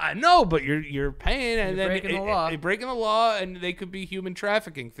job. I know, but you're paying, and You're then breaking the law. They're breaking the law, and they could be human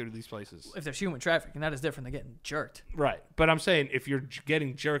trafficking through these places. If there's human trafficking, that is different than getting jerked. Right, but I'm saying if you're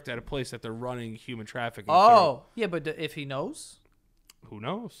getting jerked at a place that they're running human trafficking. Oh, yeah, but if he knows, through, who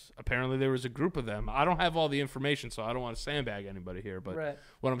knows? Apparently, there was a group of them. I don't have all the information, so I don't want to sandbag anybody here. But Right.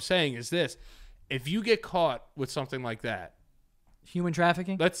 what I'm saying is this: if you get caught with something like that, human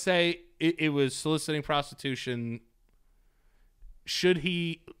trafficking. let's say it was soliciting prostitution. Should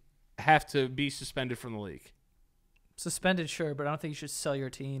he have to be suspended from the league? Suspended, sure, but I don't think you should sell your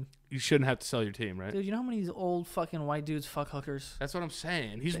team. You shouldn't have to sell your team, right? Dude, you know how many of these old fucking white dudes fuck hookers? That's what I'm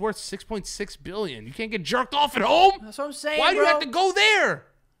saying. He's worth $6.6 billion. You can't get jerked off at home. That's what I'm saying. Why do you bro. have to go there?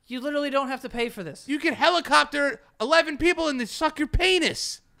 You literally don't have to pay for this. You can helicopter 11 people and they suck your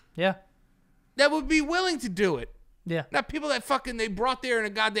penis. Yeah. That would be willing to do it. Yeah. Not people that fucking they brought there in a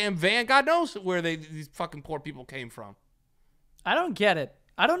goddamn van. God knows where these fucking poor people came from. I don't get it.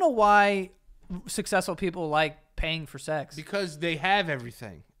 I don't know why successful people like paying for sex. Because they have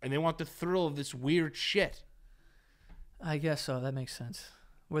everything and they want the thrill of this weird shit. I guess so. That makes sense.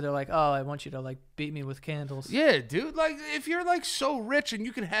 Where they're like, oh, I want you to like beat me with candles. Yeah, dude. Like, if you're like so rich and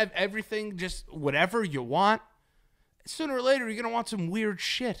you can have everything, just whatever you want, sooner or later you're gonna want some weird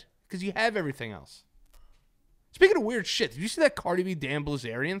shit because you have everything else. Speaking of weird shit, did you see that Cardi B Dan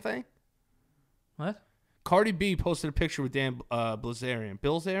Blazarian thing? What? Cardi B posted a picture with Dan Blazarian.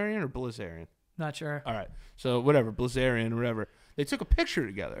 Bilzarian or Blazarian? Not sure. All right. So whatever, Blazarian or whatever. They took a picture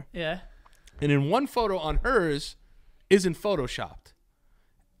together. Yeah. And in one photo on hers isn't photoshopped.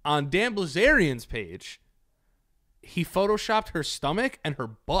 On Dan Blazarian's page, he photoshopped her stomach and her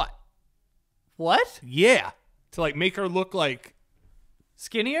butt. What? Yeah. To like make her look like,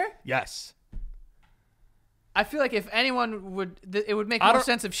 Skinnier? yes. I feel like if anyone would, it would make I more don't-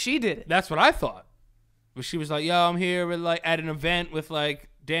 sense if she did it. That's what I thought. But she was like, yo, I'm here with like at an event with like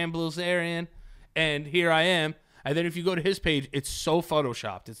Dan Bilzerian, and here I am. And then if you go to his page, it's so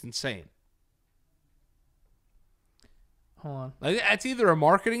photoshopped. It's insane. Hold on. Like, that's either a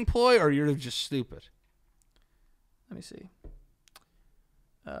marketing ploy or you're just stupid. Let me see.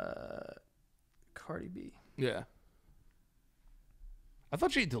 Cardi B. Yeah. I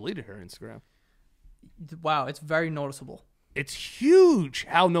thought she deleted her Instagram. Wow, it's very noticeable. It's huge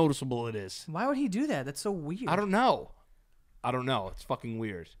how noticeable it is. Why would he do that? That's so weird. I don't know. It's fucking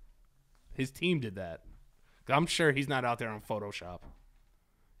weird. His team did that. I'm sure he's not out there on Photoshop.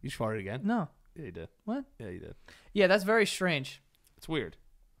 You farted again? No. Yeah, you did. What? Yeah, you did. Yeah, that's very strange. It's weird.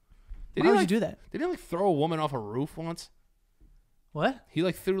 Why would you do that? Did he like throw a woman off a roof once? What? He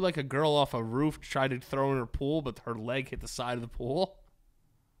like threw like a girl off a roof, tried to throw her in her pool, but her leg hit the side of the pool.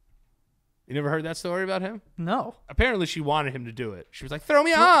 You never heard that story about him? No. Apparently she wanted him to do it. She was like, throw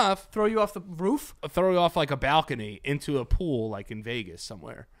me off. Throw you off the roof? Throw you off like a balcony into a pool like in Vegas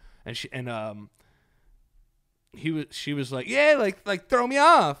somewhere. And she was like, yeah, like throw me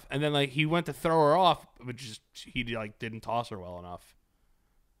off. And then like he went to throw her off, but he like didn't toss her well enough.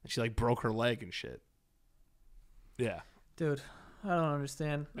 And she like broke her leg and shit. Yeah. Dude, I don't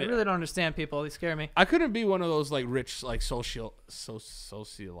understand. I Yeah. really don't understand people. They scare me. I couldn't be one of those like rich like socialites.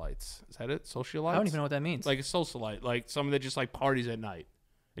 Is that it? Socialites? I don't even know what that means. Like a socialite, like someone that just like parties at night,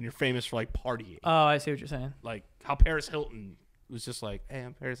 and you're famous for like partying. Oh, I see what you're saying. Like how Paris Hilton was just like, hey,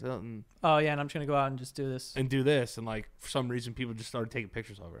 I'm Paris Hilton, Oh, yeah, and I'm just going to go out and just do this. and do this, and like for some reason people just started taking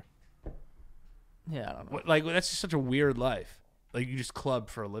pictures of her. Yeah, I don't know. Like that's just such a weird life. Like you just club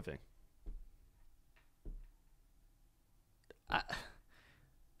for a living. I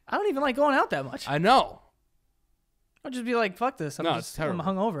don't even like going out that much. I know. I'll just be like, fuck this. No, it's terrible.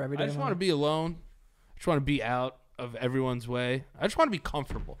 I'm hungover every day. I just want to be alone. I just want to be out of everyone's way. I just want to be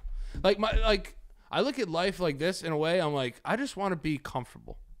comfortable. I look at life like this in a way. I'm like, I just want to be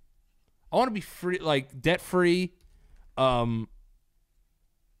comfortable. I want to be free, like debt free, happy,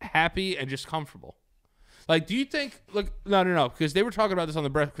 and just comfortable. Like, do you think? Look, no, because they were talking about this on the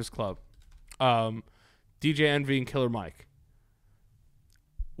Breakfast Club. DJ Envy and Killer Mike.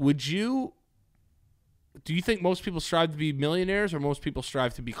 Do you think most people strive to be millionaires or most people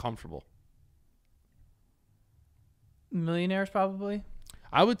strive to be comfortable? Millionaires, probably.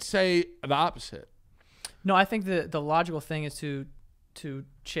 I would say the opposite. No, I think the logical thing is to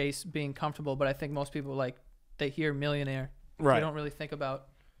chase being comfortable, but I think most people, like, they hear millionaire. Right. They don't really think about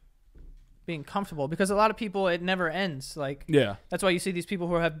being comfortable because a lot of people, it never ends. Like, Yeah. that's why you see these people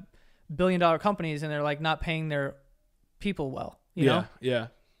who have billion-dollar companies and they're like not paying their people well. You know? Yeah.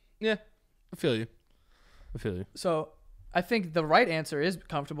 I feel you. So I think the right answer is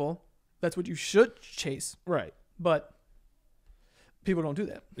comfortable. That's what you should chase. Right. But people don't do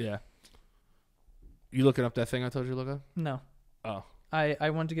that. Yeah. You looking up that thing I told you to look up? No. Oh. I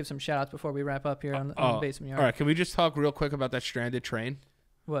wanted to give some shout outs before we wrap up here on the basement yard. All right. Can we just talk real quick about that stranded train?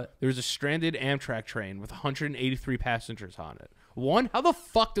 What? There was a stranded Amtrak train with 183 passengers on it. One, how the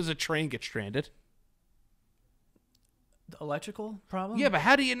fuck does a train get stranded? The electrical problem? Yeah, but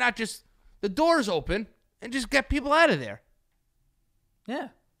how do you not just the doors open and just get people out of there? Yeah.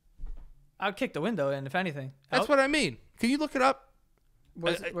 I'd kick the window in, if anything. That's what I mean. Can you look it up?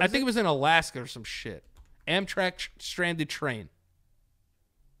 I think it was in Alaska or some shit. Amtrak stranded train.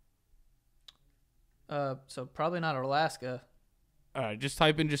 So probably not Alaska. All right, just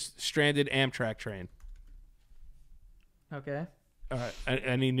type in just stranded Amtrak train. Okay. All right,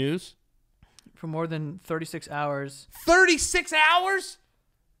 any news? For more than 36 hours. 36 hours?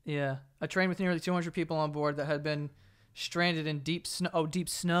 Yeah. A train with nearly 200 people on board that had been stranded in deep snow. Oh, deep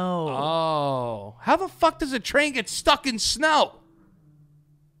snow. Oh. How the fuck does a train get stuck in snow?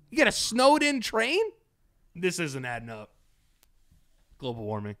 You get a snowed-in train? This isn't adding up. Global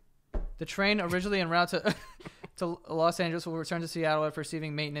warming. The train, originally en route to Los Angeles, will return to Seattle after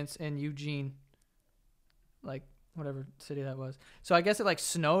receiving maintenance in Eugene. Like, whatever city that was. So I guess it, like,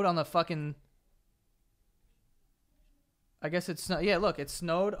 snowed on the fucking... I guess it snowed. Yeah, look, it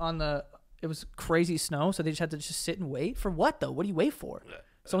snowed on the... It was crazy snow, so they just had to just sit and wait? For what, though? What do you wait for?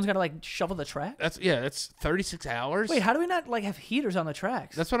 Someone's got to, like, shovel the track? That's 36 hours? Wait, how do we not, like, have heaters on the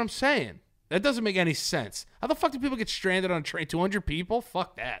tracks? That's what I'm saying. That doesn't make any sense. How the fuck do people get stranded on a train? 200 people?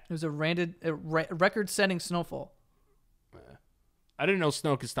 Fuck that. It was a record-setting snowfall. I didn't know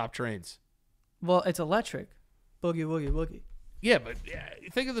snow could stop trains. Well, it's electric. Boogie, woogie, woogie. Yeah, but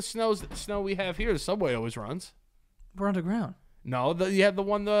think of the snow we have here. The subway always runs. We're underground. No, you have the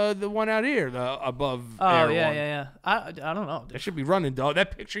one out here, the above. Oh, air one. yeah. I don't know. That should be running, dog.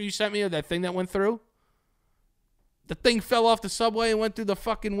 That picture you sent me of that thing that went through. The thing fell off the subway and went through the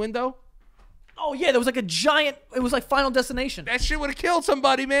fucking window. Oh yeah, there was like a giant. It was like Final Destination. That shit would have killed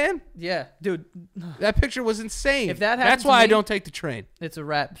somebody, man. Yeah, dude, That picture was insane. If that happens That's to why I me- don't take the train. it's a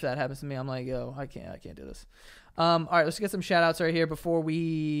wrap. If that happens to me, I'm like, yo, I can't do this. All right, let's get some shout outs right here before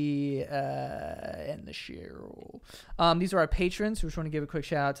we end the show. These are our patrons. We just want to give a quick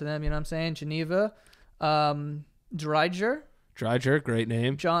shout out to them. You know what I'm saying? Geneva, Dryger, Dryger, great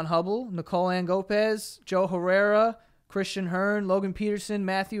name. John Hubble, Nicole Ann Gopez, Joe Herrera, Christian Hearn, Logan Peterson,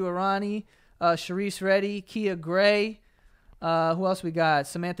 Matthew Arani, Sharice Reddy, Kia Gray. Who else we got?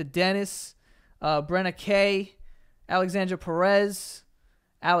 Samantha Dennis, Brenna Kay, Alexandra Perez,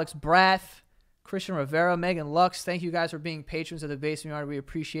 Alex Brath, Christian Rivera, Megan Lux. Thank you guys for being patrons of the Basement Yard. We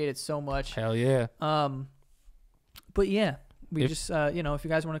appreciate it so much. Hell yeah. But yeah, we if you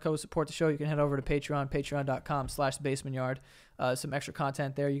guys want to go support the show, you can head over to Patreon, patreon.com/thebasementyard. Some extra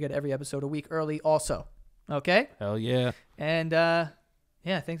content there. You get every episode a week early also. Okay? Hell yeah. And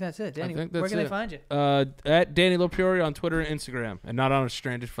yeah, I think that's it. Danny, where can they find you? At Danny Lopiori on Twitter and Instagram, and not on a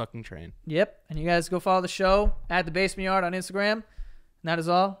stranded fucking train. Yep. And you guys go follow the show at The Basement Yard on Instagram. And that is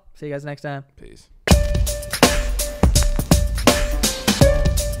all. See you guys next time. Peace.